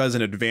apologize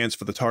in advance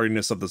for the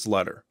tardiness of this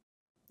letter.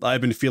 I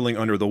have been feeling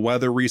under the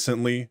weather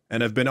recently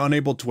and have been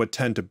unable to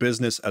attend to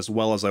business as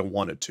well as I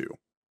wanted to.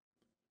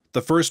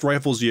 The first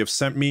rifles you have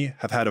sent me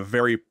have had a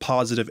very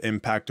positive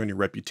impact on your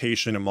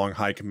reputation among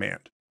high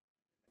command.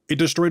 It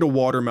destroyed a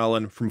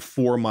watermelon from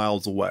 4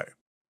 miles away.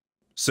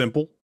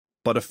 Simple,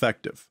 but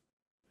effective,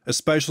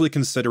 especially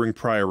considering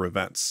prior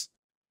events.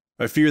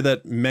 I fear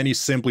that many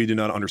simply do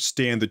not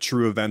understand the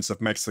true events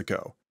of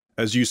Mexico,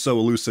 as you so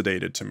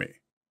elucidated to me.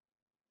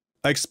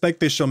 I expect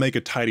they shall make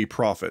a tidy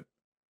profit,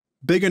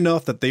 big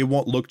enough that they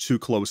won't look too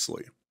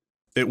closely.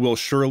 It will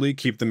surely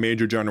keep the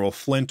Major General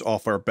Flint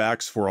off our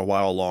backs for a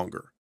while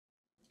longer.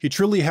 He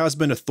truly has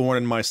been a thorn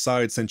in my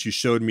side since you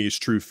showed me his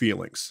true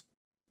feelings.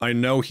 I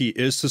know he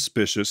is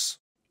suspicious,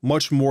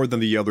 much more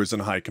than the others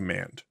in high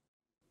command.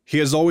 He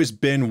has always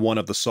been one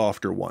of the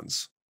softer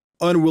ones,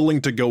 unwilling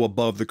to go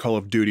above the call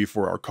of duty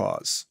for our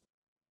cause.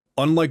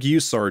 Unlike you,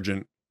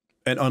 Sergeant,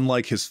 and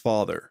unlike his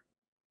father,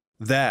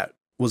 that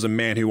was a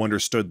man who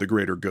understood the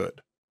greater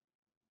good.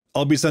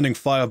 I'll be sending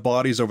 5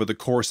 bodies over the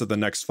course of the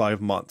next 5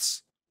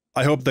 months.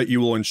 I hope that you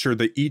will ensure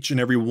that each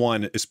and every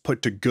one is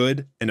put to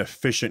good and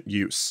efficient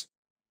use.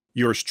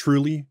 Yours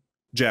truly,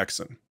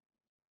 Jackson.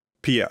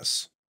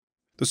 P.S.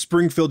 The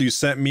Springfield you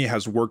sent me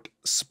has worked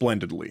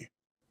splendidly.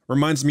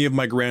 Reminds me of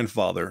my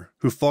grandfather,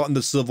 who fought in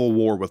the Civil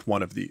War with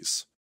one of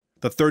these.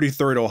 The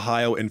 33rd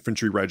Ohio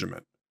Infantry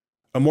Regiment.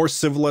 A more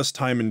civilized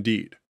time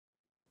indeed.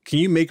 Can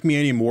you make me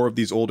any more of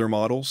these older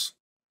models?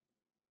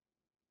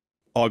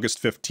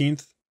 August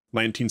 15th,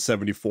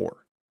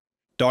 1974.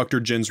 Dr.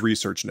 Jin's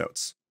research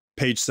notes.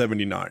 Page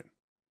 79.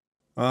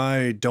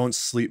 I don't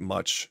sleep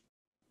much,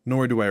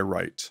 nor do I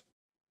write.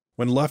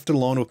 When left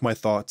alone with my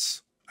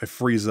thoughts, I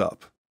freeze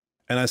up,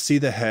 and I see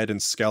the head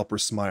and scalper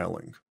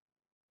smiling.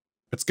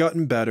 It's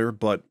gotten better,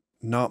 but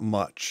not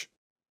much.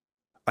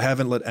 I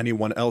haven't let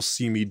anyone else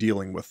see me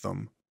dealing with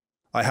them.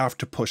 I have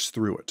to push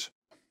through it.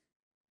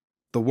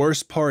 The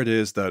worst part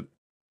is that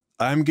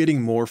I'm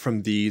getting more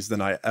from these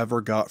than I ever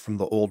got from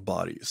the old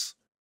bodies.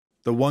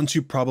 The ones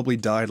who probably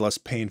died less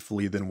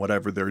painfully than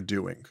whatever they're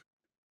doing.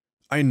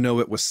 I know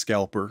it was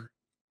Scalper.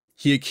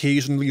 He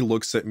occasionally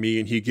looks at me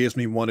and he gives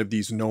me one of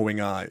these knowing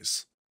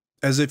eyes,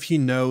 as if he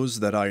knows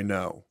that I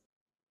know.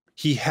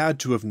 He had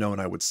to have known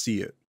I would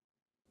see it.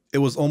 It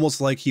was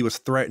almost like he was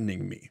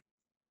threatening me.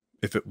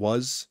 If it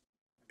was,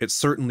 it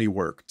certainly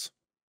worked.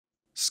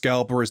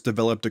 Scalper has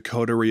developed a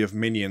coterie of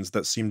minions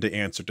that seem to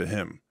answer to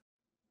him.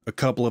 A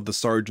couple of the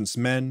sergeant's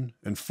men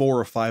and 4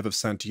 or 5 of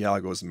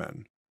Santiago's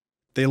men.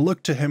 They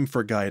look to him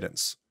for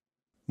guidance,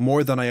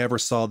 more than I ever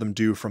saw them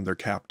do from their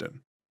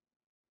captain.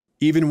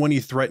 Even when he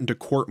threatened to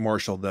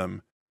court-martial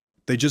them,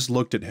 they just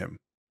looked at him,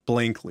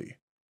 blankly.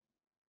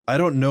 I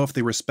don't know if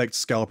they respect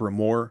Scalper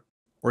more,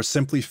 or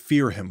simply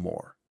fear him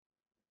more.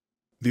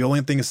 The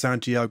only thing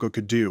Santiago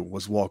could do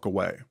was walk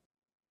away.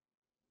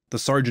 The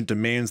sergeant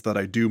demands that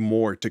I do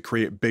more to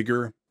create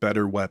bigger,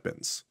 better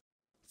weapons.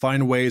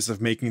 Find ways of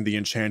making the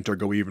enchanter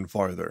go even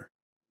farther.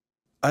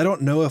 I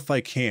don't know if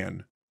I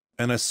can,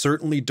 and I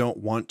certainly don't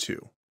want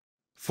to.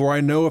 For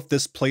I know if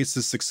this place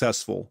is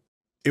successful,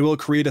 it will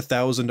create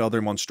 1,000 other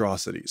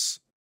monstrosities.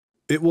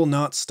 It will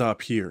not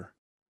stop here.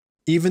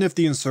 Even if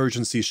the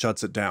insurgency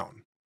shuts it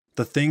down,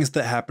 the things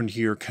that happened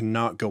here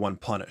cannot go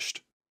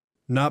unpunished.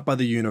 Not by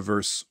the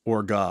universe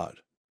or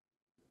God.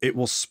 It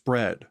will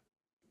spread,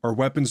 our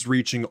weapons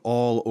reaching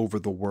all over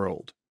the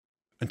world,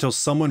 until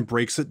someone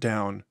breaks it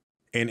down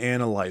and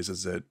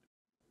analyzes it,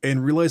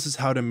 and realizes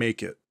how to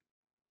make it.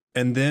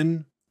 And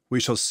then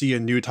we shall see a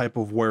new type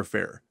of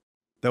warfare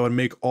that would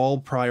make all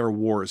prior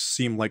wars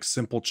seem like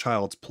simple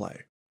child's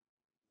play.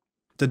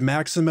 Did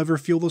Maxim ever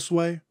feel this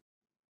way?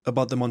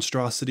 About the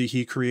monstrosity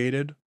he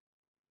created?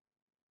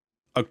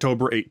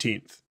 October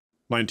 18th,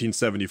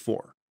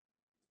 1974.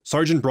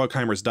 Sergeant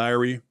Bruckheimer's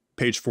diary,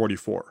 page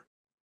 44.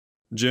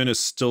 Jin is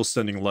still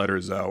sending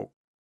letters out.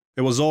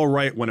 It was all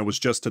right when it was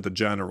just to the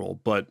general,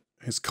 but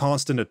his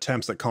constant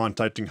attempts at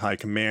contacting high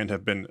command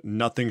have been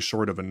nothing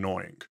short of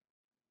annoying.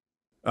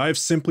 I've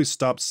simply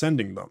stopped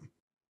sending them.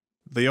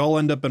 They all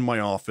end up in my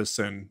office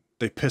and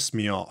they piss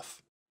me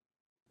off.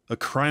 A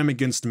crime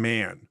against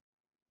man,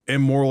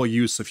 immoral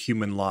use of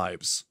human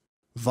lives,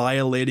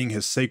 violating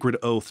his sacred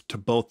oath to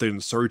both the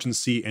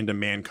insurgency and to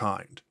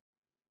mankind,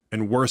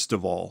 and worst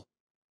of all,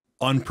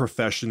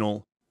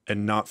 unprofessional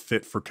and not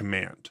fit for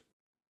command.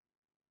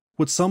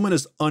 Would someone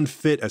as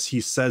unfit as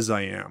he says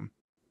I am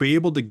be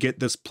able to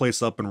get this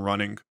place up and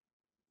running?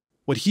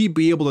 Would he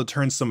be able to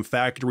turn some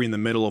factory in the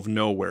middle of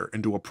nowhere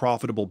into a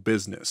profitable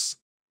business?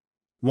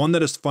 One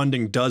that is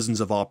funding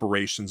dozens of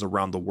operations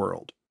around the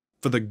world,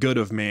 for the good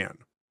of man.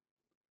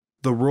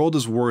 The world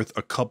is worth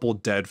a couple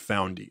dead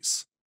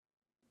foundies.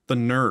 The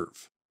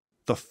nerve.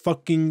 The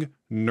fucking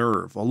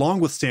nerve,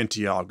 along with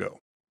Santiago.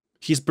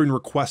 He's been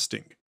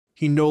requesting.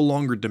 He no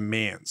longer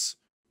demands,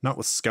 not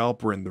with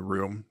Scalper in the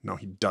room, no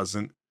he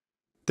doesn't,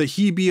 that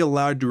he be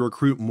allowed to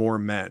recruit more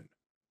men.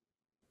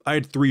 I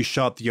had 3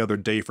 shot the other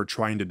day for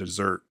trying to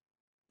desert.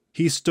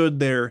 He stood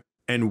there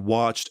and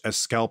watched as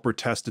Scalper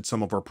tested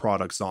some of our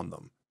products on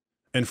them,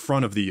 in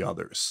front of the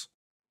others.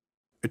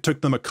 It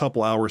took them a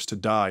couple hours to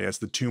die as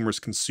the tumors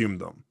consumed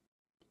them.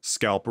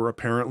 Scalper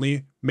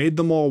apparently made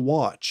them all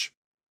watch,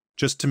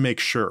 just to make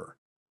sure.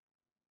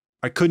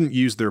 I couldn't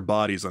use their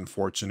bodies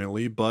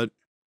unfortunately, but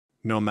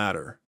no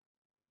matter.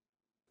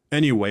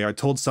 Anyway, I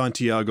told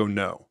Santiago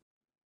no,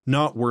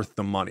 not worth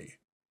the money.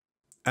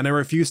 And I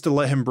refused to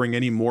let him bring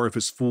any more of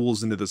his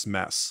fools into this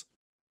mess.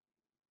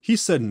 He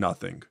said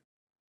nothing.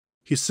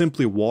 He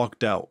simply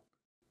walked out,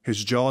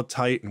 his jaw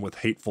tight and with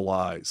hateful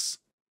eyes.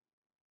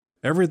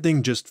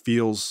 Everything just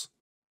feels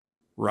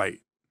right.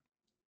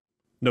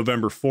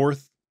 November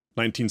 4th,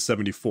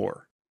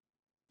 1974.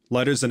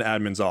 Letters in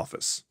Admin's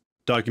office.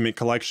 Document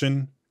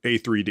collection,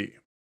 A3D.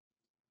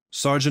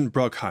 Sergeant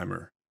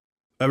Bruckheimer,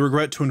 I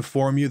regret to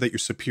inform you that your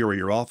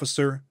superior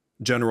officer,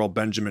 General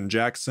Benjamin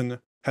Jackson,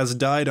 has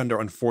died under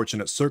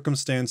unfortunate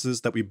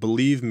circumstances that we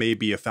believe may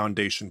be a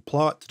Foundation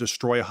plot to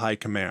destroy High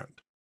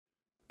Command.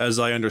 As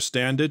I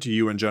understand it,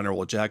 you and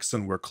General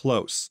Jackson were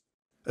close,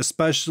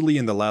 especially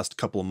in the last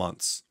couple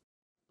months.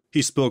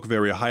 He spoke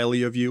very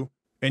highly of you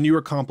and your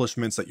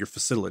accomplishments at your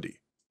facility.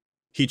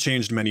 He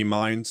changed many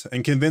minds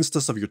and convinced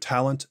us of your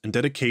talent and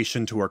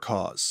dedication to our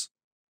cause.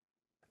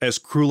 As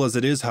cruel as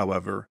it is,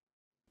 however,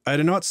 I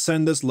did not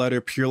send this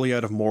letter purely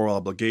out of moral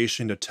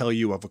obligation to tell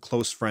you of a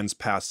close friend's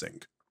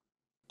passing,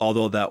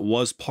 although that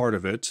was part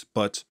of it,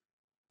 but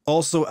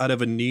also out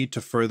of a need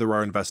to further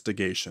our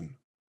investigation.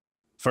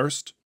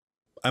 First,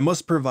 I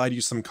must provide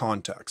you some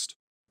context,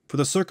 for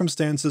the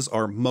circumstances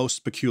are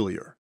most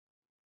peculiar.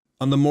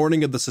 On the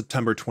morning of the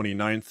September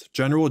 29th,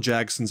 General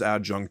Jackson's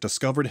adjutant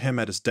discovered him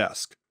at his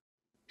desk.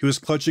 He was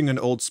clutching an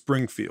old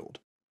Springfield,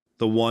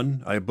 the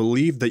one, I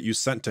believe, that you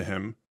sent to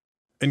him,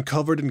 and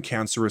covered in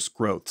cancerous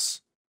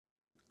growths.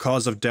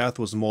 Cause of death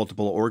was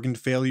multiple organ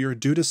failure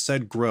due to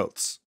said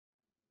growths.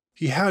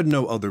 He had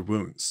no other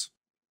wounds.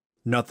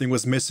 Nothing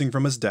was missing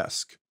from his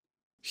desk.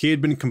 He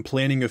had been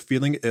complaining of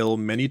feeling ill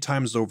many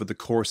times over the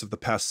course of the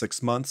past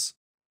 6 months,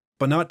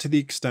 but not to the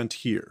extent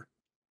here.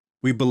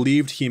 We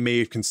believed he may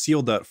have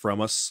concealed that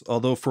from us,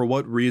 although for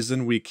what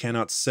reason we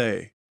cannot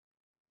say.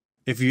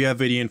 If you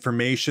have any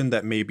information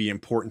that may be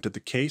important to the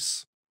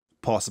case,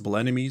 possible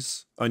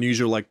enemies,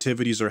 unusual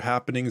activities or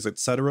happenings,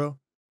 etc.,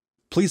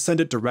 please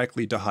send it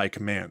directly to High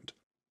Command.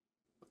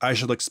 I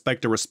shall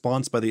expect a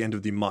response by the end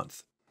of the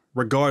month,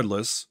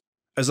 regardless,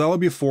 as I will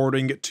be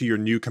forwarding it to your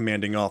new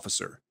commanding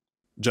officer,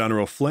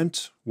 General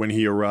Flint, when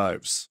he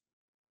arrives.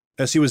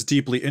 As he was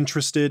deeply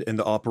interested in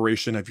the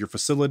operation of your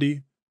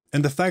facility,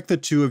 and the fact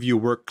that two of you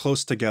worked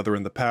close together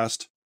in the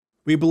past,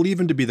 we believe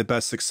him to be the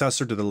best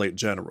successor to the late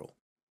general.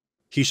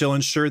 He shall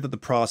ensure that the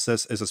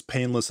process is as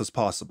painless as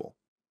possible.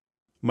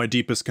 My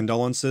deepest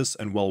condolences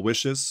and well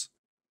wishes,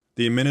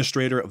 the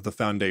Administrator of the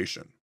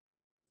Foundation.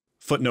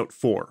 Footnote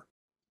 4.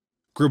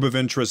 Group of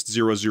Interest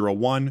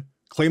 001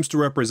 claims to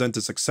represent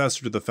a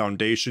successor to the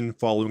Foundation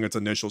following its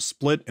initial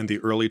split in the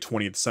early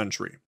 20th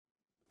century.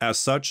 As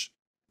such,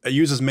 it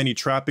uses many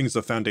trappings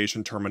of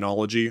Foundation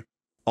terminology,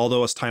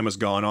 although as time has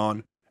gone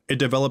on, it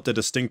developed a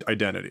distinct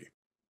identity.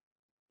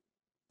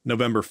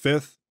 November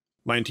 5th,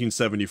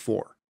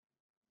 1974.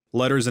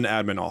 Letters in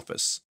Admin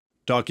Office.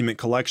 Document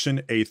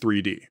Collection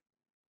A3D.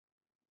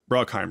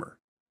 Bruckheimer.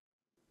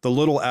 The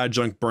little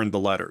adjunct burned the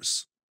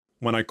letters.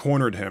 When I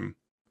cornered him,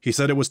 he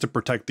said it was to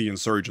protect the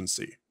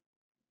insurgency.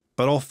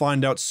 But I'll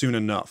find out soon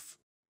enough,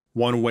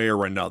 one way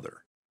or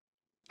another.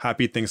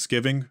 Happy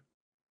Thanksgiving,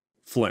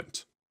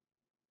 Flint.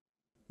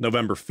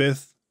 November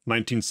 5th,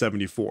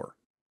 1974.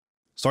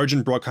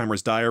 Sergeant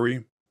Bruckheimer's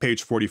diary,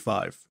 page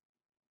 45.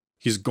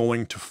 He's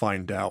going to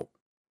find out.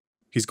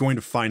 He's going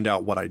to find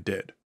out what I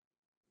did.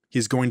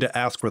 He's going to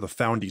ask where the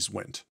Foundies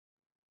went.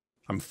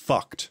 I'm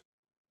fucked.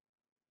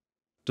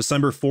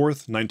 December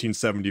 4th,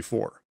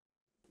 1974.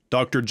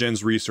 Dr.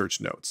 Jen's research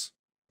notes,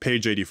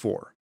 page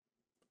 84.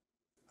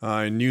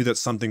 I knew that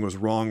something was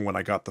wrong when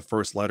I got the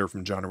first letter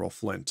from General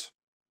Flint.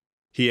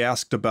 He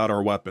asked about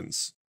our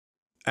weapons,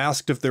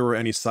 asked if there were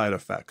any side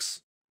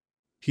effects.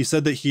 He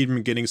said that he'd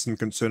been getting some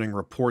concerning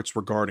reports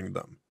regarding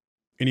them,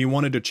 and he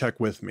wanted to check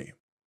with me.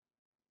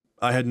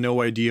 I had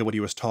no idea what he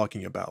was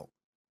talking about.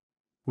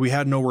 We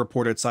had no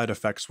reported side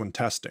effects when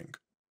testing.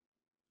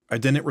 I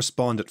didn't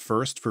respond at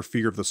first for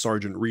fear of the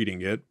sergeant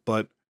reading it,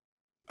 but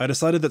I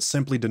decided that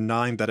simply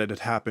denying that it had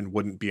happened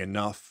wouldn't be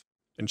enough,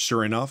 and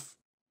sure enough,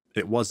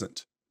 it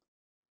wasn't.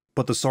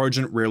 But the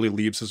sergeant rarely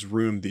leaves his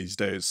room these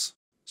days,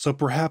 so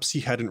perhaps he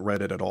hadn't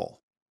read it at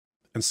all.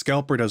 And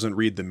Scalper doesn't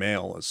read the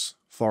mail as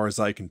far as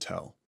I can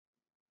tell.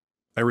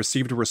 I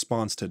received a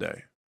response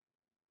today.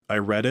 I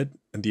read it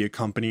and the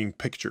accompanying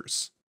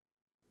pictures.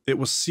 It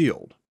was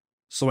sealed,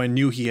 so I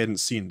knew he hadn't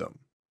seen them.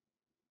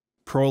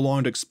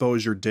 Prolonged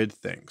exposure did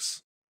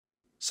things.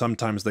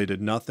 Sometimes they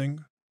did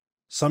nothing.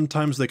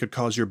 Sometimes they could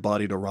cause your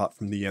body to rot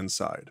from the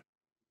inside.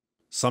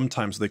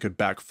 Sometimes they could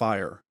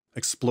backfire,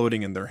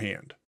 exploding in their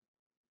hand.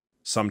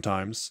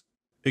 Sometimes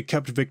it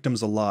kept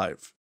victims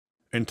alive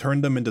and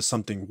turned them into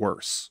something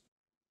worse,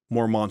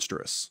 more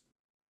monstrous.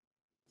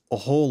 A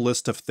whole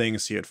list of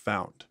things he had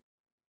found.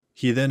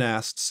 He then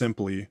asked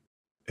simply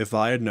if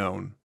I had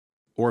known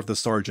or if the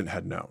sergeant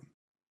had known.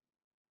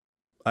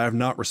 I have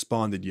not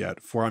responded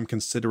yet, for I'm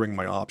considering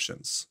my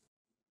options.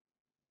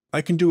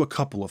 I can do a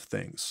couple of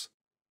things.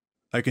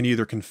 I can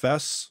either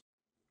confess,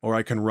 or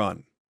I can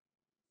run.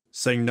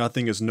 Saying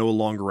nothing is no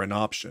longer an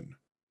option,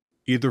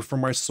 either for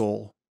my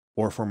soul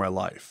or for my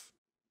life.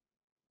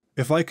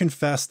 If I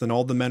confess, then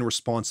all the men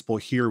responsible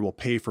here will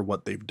pay for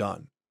what they've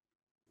done.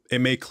 It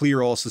may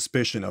clear all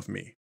suspicion of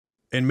me,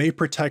 and may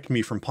protect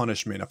me from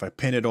punishment if I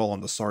pin it all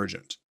on the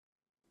sergeant.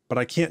 But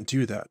I can't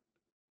do that.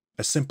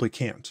 I simply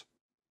can't.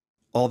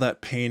 All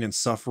that pain and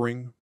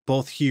suffering,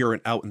 both here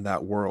and out in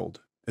that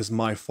world, is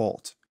my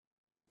fault,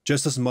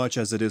 just as much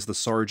as it is the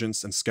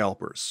sergeant's and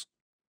Scalper's.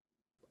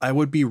 I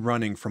would be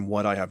running from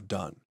what I have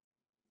done.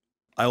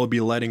 I would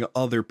be letting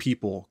other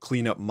people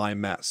clean up my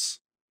mess,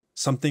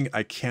 something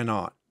I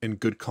cannot, in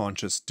good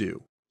conscience,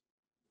 do.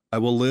 I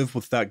will live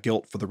with that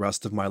guilt for the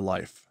rest of my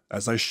life,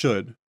 as I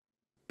should,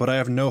 but I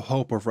have no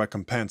hope of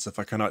recompense if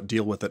I cannot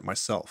deal with it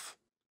myself.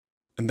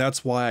 And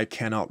that's why I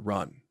cannot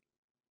run.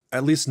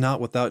 At least not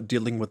without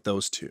dealing with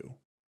those two.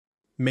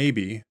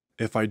 Maybe,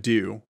 if I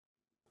do,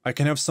 I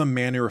can have some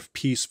manner of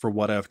peace for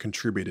what I have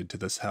contributed to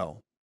this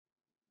hell.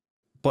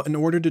 But in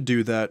order to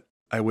do that,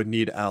 I would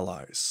need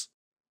allies.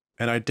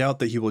 and I doubt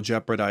that he will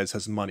jeopardize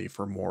his money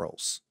for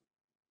morals.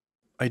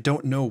 I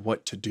don't know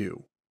what to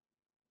do.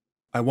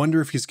 I wonder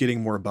if he's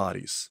getting more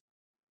bodies.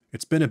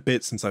 It's been a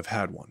bit since I've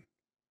had one.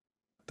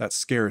 That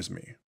scares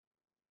me.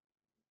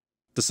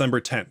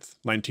 December 10th,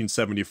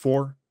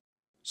 1974.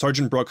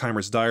 Sergeant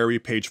Bruckheimer's diary,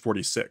 page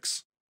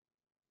 46.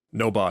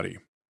 No body.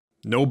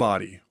 No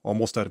body,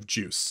 almost out of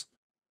juice.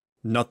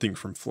 Nothing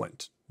from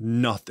Flint.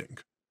 Nothing.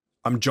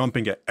 I'm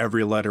jumping at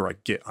every letter I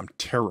get. I'm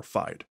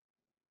terrified.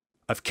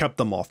 I've kept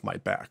them off my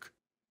back.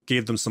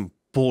 Gave them some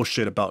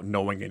bullshit about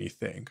knowing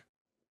anything.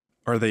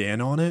 Are they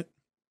in on it?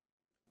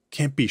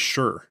 Can't be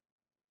sure.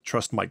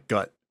 Trust my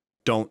gut.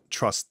 Don't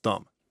trust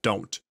them.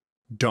 Don't.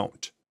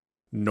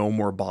 No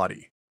more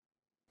body.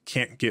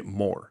 Can't get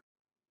more.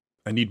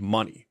 I need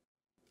money.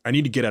 I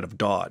need to get out of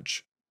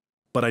Dodge.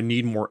 But I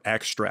need more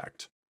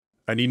extract.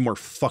 I need more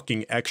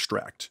fucking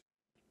extract.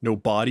 No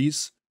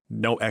bodies,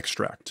 no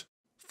extract.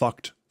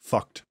 Fucked.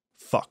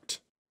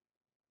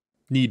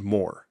 Need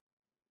more.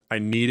 I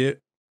need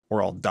it,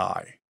 or I'll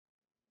die.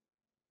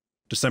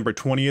 December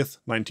 20th,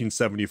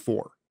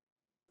 1974.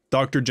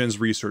 Dr. Jin's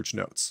research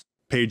notes,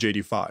 page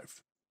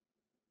 85.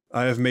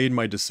 I have made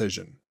my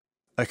decision.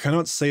 I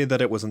cannot say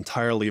that it was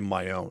entirely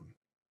my own.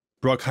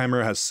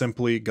 Bruckheimer has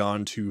simply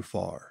gone too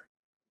far.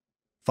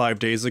 5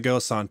 days ago,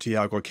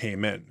 Santiago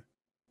came in,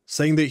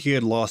 saying that he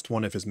had lost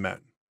one of his men.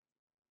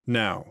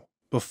 Now,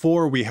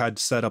 before we had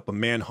set up a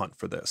manhunt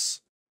for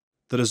this,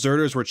 the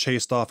deserters were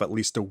chased off at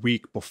least a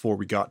week before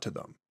we got to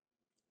them.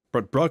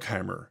 But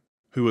Bruckheimer,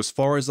 who as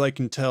far as I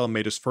can tell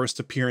made his first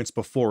appearance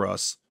before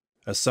us,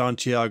 as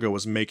Santiago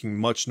was making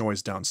much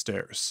noise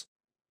downstairs.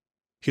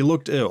 He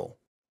looked ill,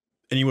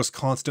 and he was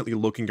constantly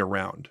looking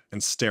around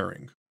and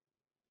staring.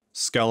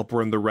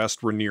 Scalper and the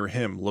rest were near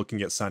him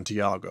looking at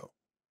Santiago.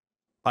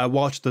 I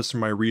watched this from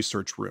my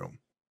research room,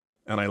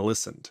 and I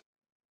listened.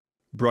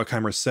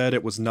 Bruckheimer said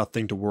it was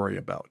nothing to worry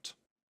about.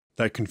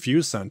 That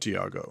confused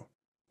Santiago,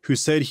 who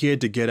said he had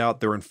to get out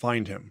there and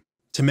find him,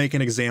 to make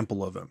an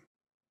example of him.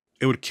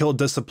 It would kill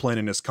discipline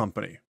in his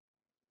company.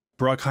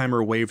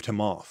 Bruckheimer waved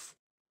him off.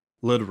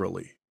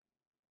 Literally.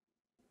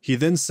 He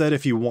then said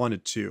if he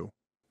wanted to,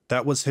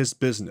 that was his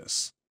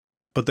business,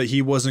 but that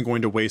he wasn't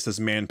going to waste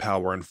his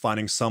manpower in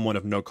finding someone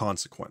of no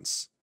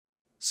consequence.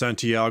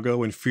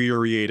 Santiago,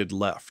 infuriated,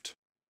 left.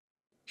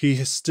 He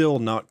has still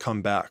not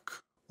come back,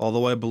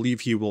 although I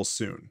believe he will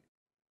soon.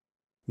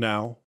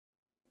 Now,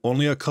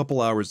 only a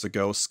couple hours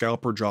ago,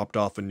 Scalper dropped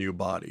off a new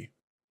body.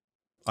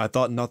 I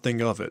thought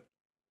nothing of it,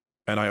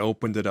 and I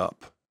opened it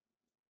up.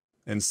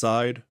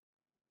 Inside,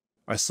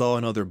 I saw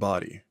another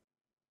body,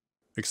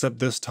 except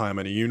this time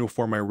in a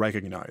uniform I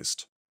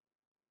recognized.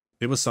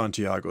 It was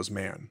Santiago's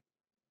man.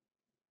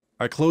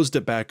 I closed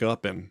it back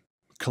up and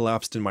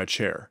collapsed in my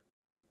chair,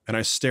 and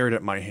I stared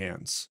at my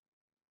hands.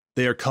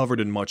 They are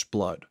covered in much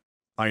blood,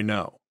 I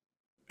know,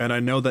 and I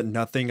know that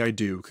nothing I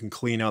do can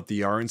clean out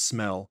the orange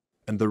smell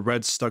and the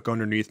red stuck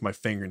underneath my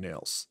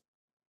fingernails.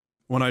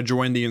 When I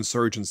joined the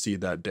insurgency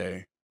that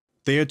day,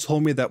 they had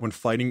told me that when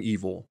fighting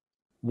evil,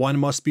 one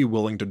must be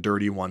willing to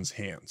dirty one's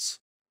hands.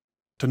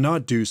 To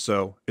not do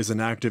so is an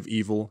act of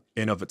evil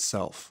in of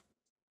itself.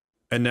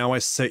 And now I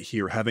sit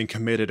here having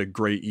committed a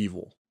great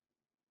evil.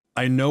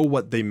 I know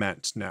what they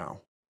meant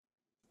now.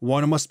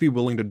 One must be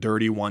willing to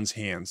dirty one's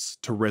hands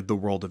to rid the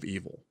world of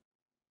evil.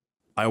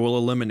 I will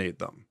eliminate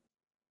them.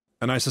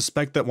 And I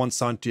suspect that once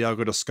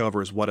Santiago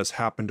discovers what has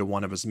happened to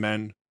one of his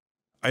men,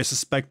 I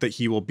suspect that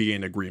he will be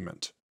in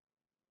agreement.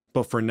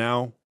 But for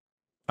now,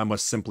 I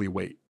must simply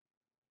wait.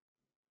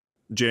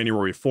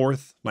 January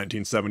 4th,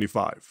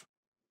 1975.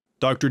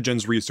 Dr.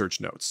 Jin's research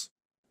notes,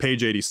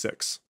 page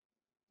 86.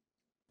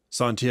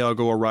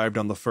 Santiago arrived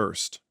on the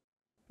 1st,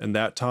 and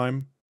that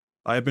time,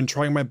 I have been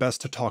trying my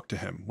best to talk to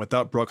him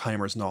without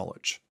Bruckheimer's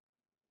knowledge.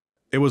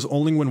 It was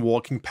only when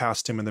walking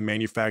past him in the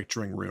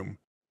manufacturing room,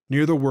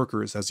 near the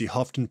workers as he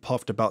huffed and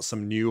puffed about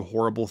some new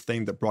horrible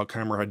thing that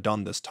Bruckheimer had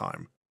done this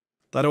time,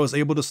 that I was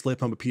able to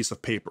slip him a piece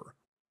of paper,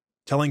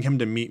 telling him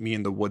to meet me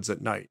in the woods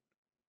at night.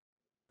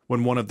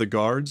 When one of the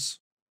guards,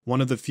 one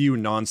of the few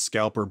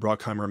non-scalper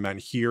Bruckheimer men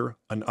here,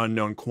 an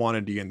unknown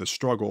quantity in the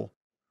struggle,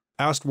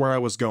 asked where I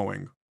was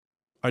going,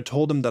 I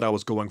told him that I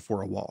was going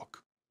for a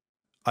walk.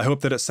 I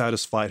hope that it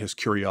satisfied his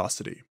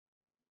curiosity.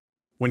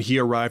 When he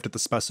arrived at the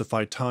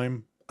specified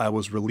time, I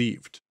was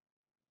relieved.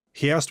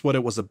 He asked what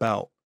it was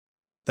about,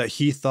 that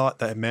he thought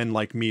that men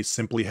like me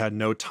simply had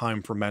no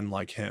time for men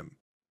like him.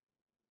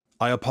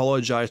 I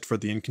apologized for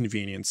the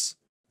inconvenience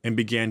and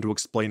began to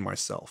explain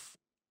myself.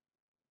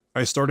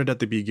 I started at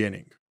the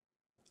beginning.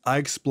 I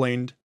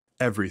explained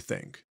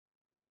everything.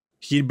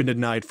 He had been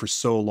denied for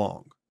so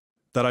long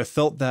that I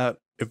felt that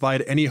if I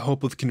had any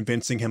hope of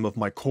convincing him of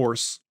my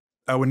course,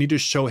 I would need to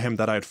show him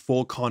that I had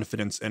full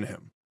confidence in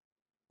him.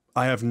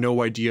 I have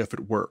no idea if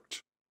it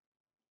worked,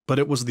 but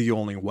it was the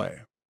only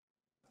way.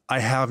 I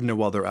have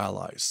no other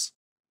allies.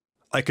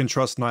 I can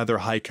trust neither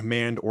High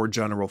Command or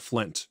General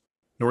Flint,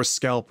 nor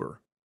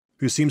Scalper,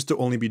 who seems to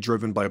only be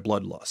driven by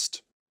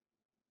bloodlust.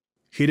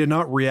 He did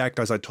not react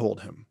as I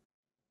told him.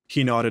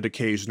 He nodded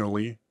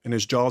occasionally, and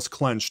his jaws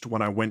clenched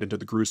when I went into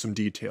the gruesome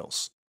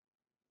details.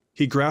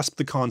 He grasped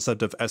the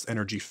concept of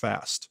S-energy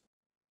fast,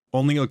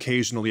 only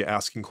occasionally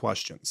asking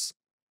questions.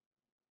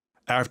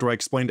 After I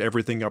explained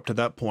everything up to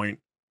that point,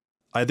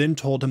 I then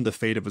told him the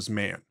fate of his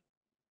man.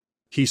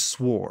 He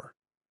swore,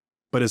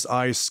 but his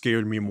eyes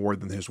scared me more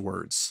than his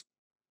words.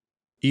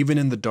 Even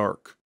in the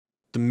dark,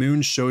 the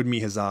moon showed me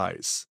his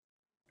eyes,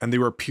 and they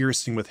were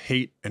piercing with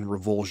hate and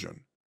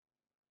revulsion.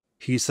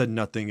 He said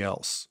nothing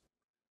else,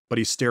 but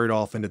he stared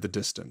off into the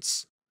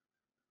distance.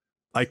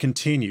 I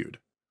continued,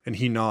 and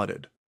he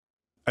nodded,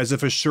 as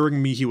if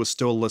assuring me he was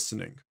still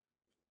listening,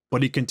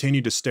 but he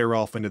continued to stare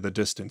off into the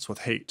distance with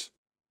hate.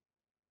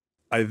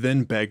 I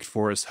then begged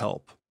for his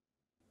help,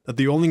 that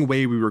the only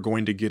way we were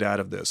going to get out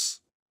of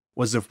this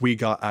was if we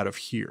got out of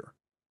here.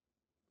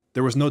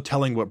 There was no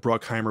telling what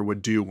Bruckheimer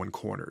would do when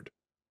cornered.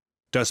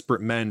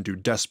 Desperate men do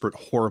desperate,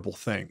 horrible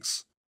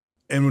things,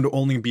 and it would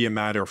only be a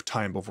matter of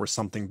time before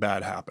something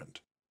bad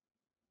happened.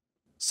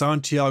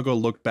 Santiago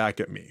looked back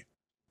at me,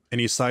 and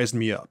he sized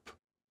me up.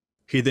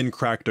 He then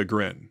cracked a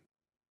grin.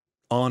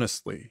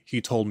 Honestly,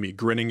 he told me,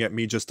 grinning at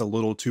me just a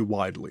little too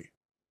widely.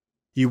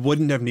 You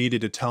wouldn't have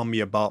needed to tell me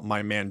about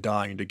my man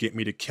dying to get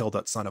me to kill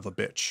that son of a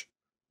bitch.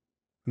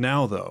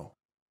 Now, though,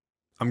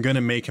 I'm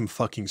gonna make him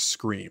fucking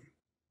scream.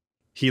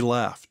 He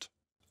laughed.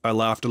 I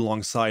laughed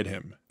alongside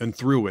him, and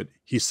through it,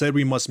 he said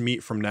we must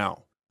meet from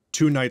now,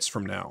 2 nights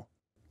from now,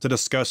 to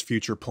discuss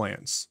future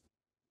plans.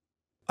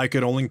 I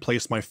could only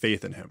place my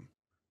faith in him.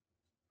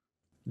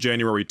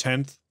 January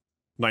 10th,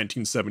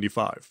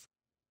 1975.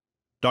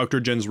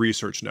 Dr. Jin's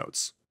research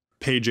notes,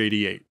 page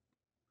 88.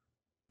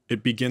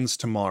 It begins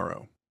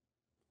tomorrow.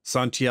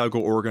 Santiago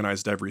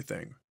organized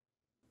everything.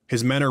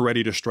 His men are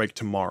ready to strike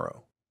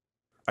tomorrow.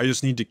 I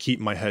just need to keep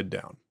my head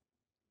down.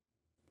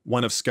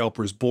 One of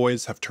Scalper's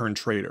boys have turned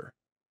traitor.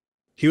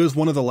 He was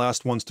one of the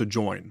last ones to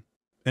join,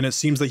 and it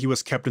seems that he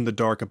was kept in the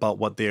dark about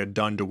what they had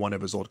done to one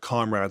of his old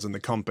comrades in the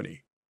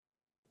company.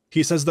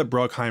 He says that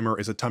Bruckheimer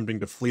is attempting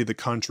to flee the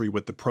country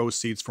with the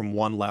proceeds from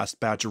one last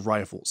batch of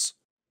rifles,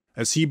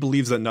 as he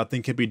believes that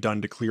nothing can be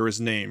done to clear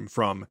his name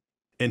from,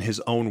 in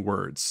his own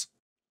words,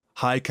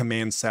 high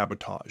command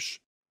sabotage.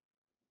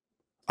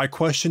 I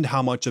questioned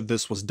how much of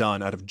this was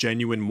done out of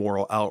genuine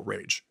moral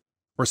outrage,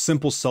 or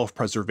simple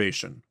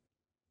self-preservation.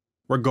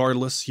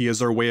 Regardless, he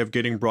is our way of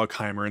getting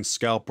Bruckheimer and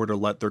Scalper to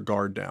let their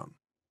guard down.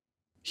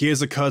 He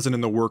has a cousin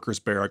in the workers'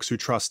 barracks who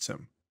trusts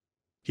him.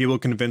 He will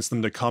convince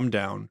them to come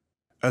down,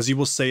 as he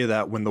will say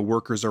that when the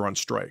workers are on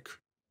strike.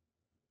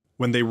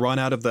 When they run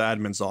out of the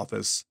admin's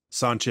office,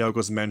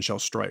 Santiago's men shall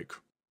strike.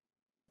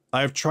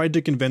 I have tried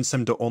to convince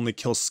him to only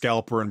kill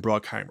Scalper and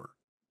Bruckheimer,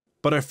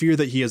 but I fear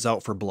that he is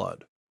out for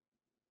blood.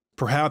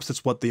 Perhaps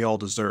it's what they all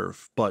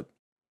deserve, but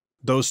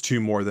those two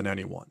more than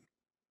anyone.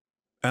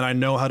 And I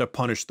know how to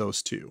punish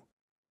those two,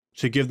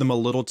 to give them a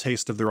little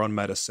taste of their own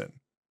medicine.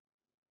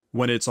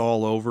 When it's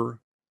all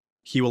over,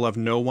 he will have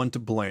no one to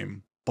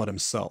blame but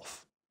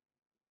himself.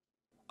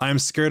 I am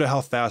scared of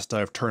how fast I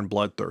have turned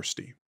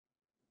bloodthirsty.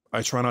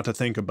 I try not to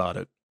think about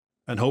it,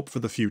 and hope for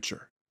the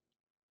future.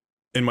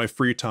 In my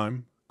free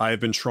time, I have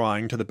been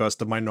trying, to the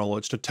best of my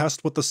knowledge, to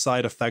test what the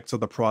side effects of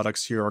the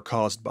products here are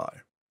caused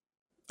by.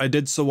 I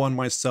did so on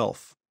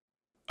myself.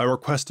 I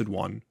requested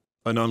one,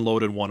 an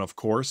unloaded one of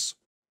course,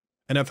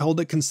 and have held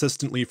it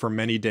consistently for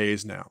many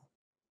days now.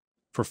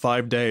 For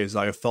 5 days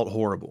I have felt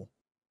horrible.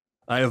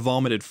 I have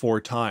vomited 4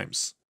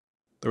 times.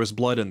 There was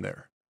blood in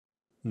there.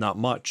 Not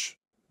much,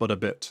 but a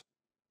bit.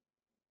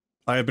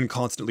 I have been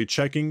constantly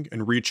checking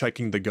and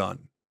rechecking the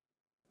gun.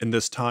 In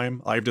this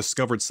time, I have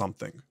discovered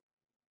something.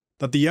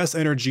 That the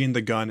S-energy in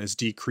the gun is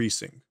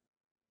decreasing.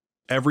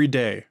 Every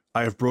day,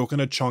 I have broken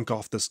a chunk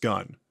off this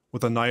gun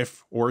with a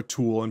knife or a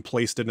tool and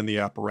placed it in the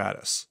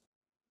apparatus,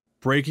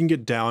 breaking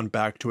it down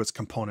back to its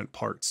component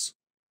parts.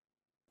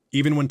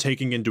 Even when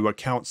taking into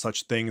account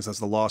such things as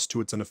the loss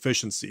to its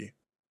inefficiency,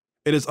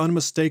 it is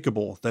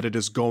unmistakable that it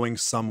is going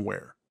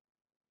somewhere.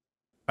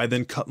 I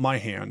then cut my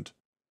hand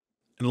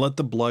and let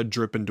the blood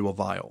drip into a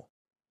vial.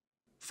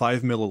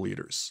 5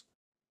 milliliters.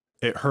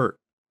 It hurt,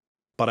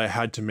 but I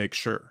had to make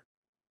sure.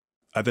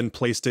 I then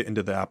placed it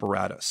into the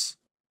apparatus.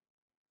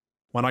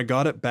 When I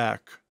got it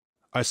back,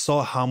 I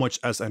saw how much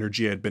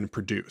S-energy had been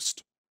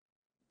produced.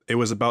 It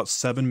was about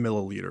 7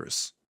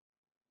 milliliters.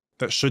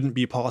 That shouldn't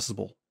be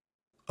possible,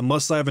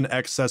 unless I have an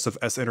excess of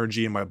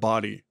S-energy in my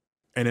body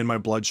and in my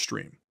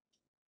bloodstream.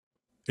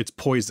 It's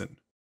poison.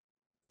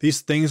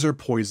 These things are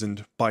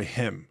poisoned by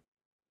him.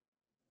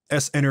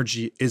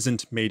 S-energy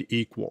isn't made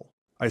equal.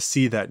 I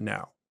see that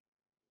now.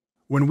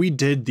 When we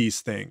did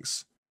these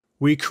things,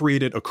 we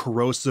created a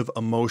corrosive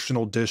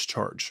emotional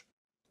discharge,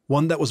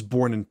 one that was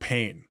born in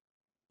pain,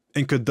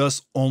 and could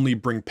thus only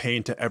bring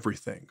pain to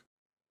everything.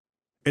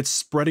 It's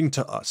spreading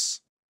to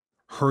us,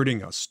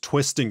 hurting us,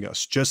 twisting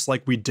us, just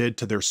like we did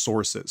to their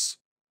sources.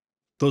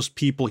 Those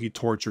people he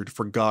tortured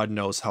for God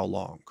knows how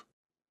long.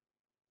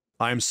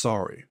 I'm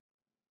sorry.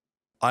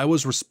 I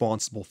was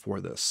responsible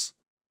for this.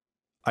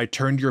 I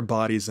turned your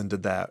bodies into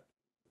that,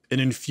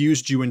 and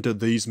infused you into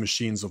these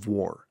machines of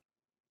war.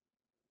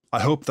 I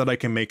hope that I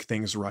can make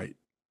things right.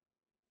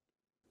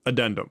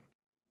 Addendum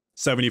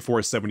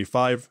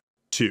 7475-2.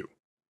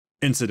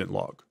 Incident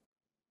Log.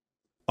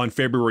 On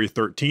February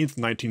 13,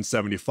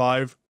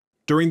 1975,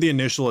 during the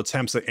initial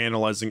attempts at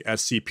analyzing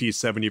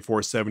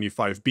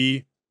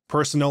SCP-7475-B,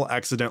 personnel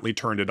accidentally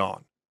turned it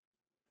on.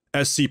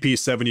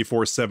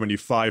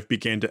 SCP-7475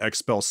 began to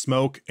expel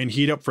smoke and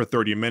heat up for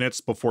 30 minutes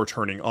before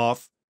turning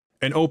off,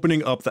 and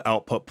opening up the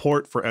output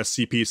port for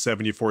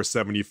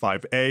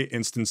SCP-7475-A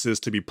instances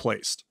to be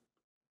placed.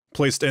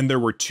 Placed in there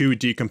were 2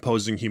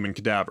 decomposing human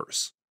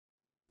cadavers.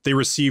 They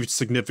received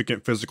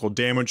significant physical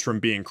damage from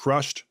being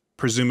crushed,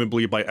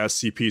 presumably by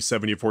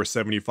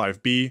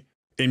SCP-7475-B,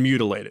 and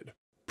mutilated,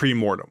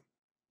 pre-mortem.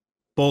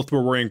 Both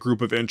were wearing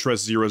Group of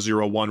Interest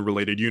 001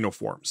 related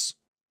uniforms.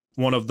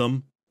 One of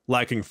them,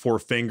 lacking 4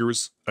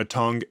 fingers, a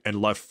tongue, and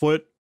left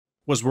foot,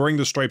 was wearing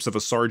the stripes of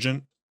a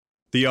sergeant.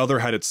 The other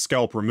had its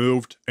scalp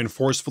removed and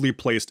forcefully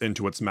placed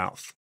into its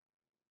mouth.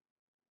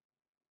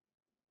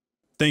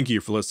 Thank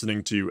you for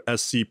listening to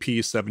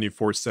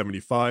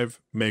SCP-7475,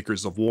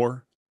 Makers of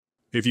War.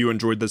 If you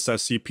enjoyed this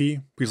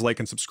SCP, please like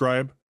and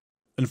subscribe,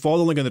 and follow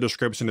the link in the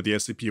description of the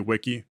SCP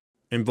Wiki,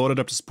 and vote it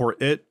up to support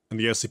it and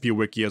the SCP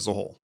Wiki as a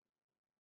whole.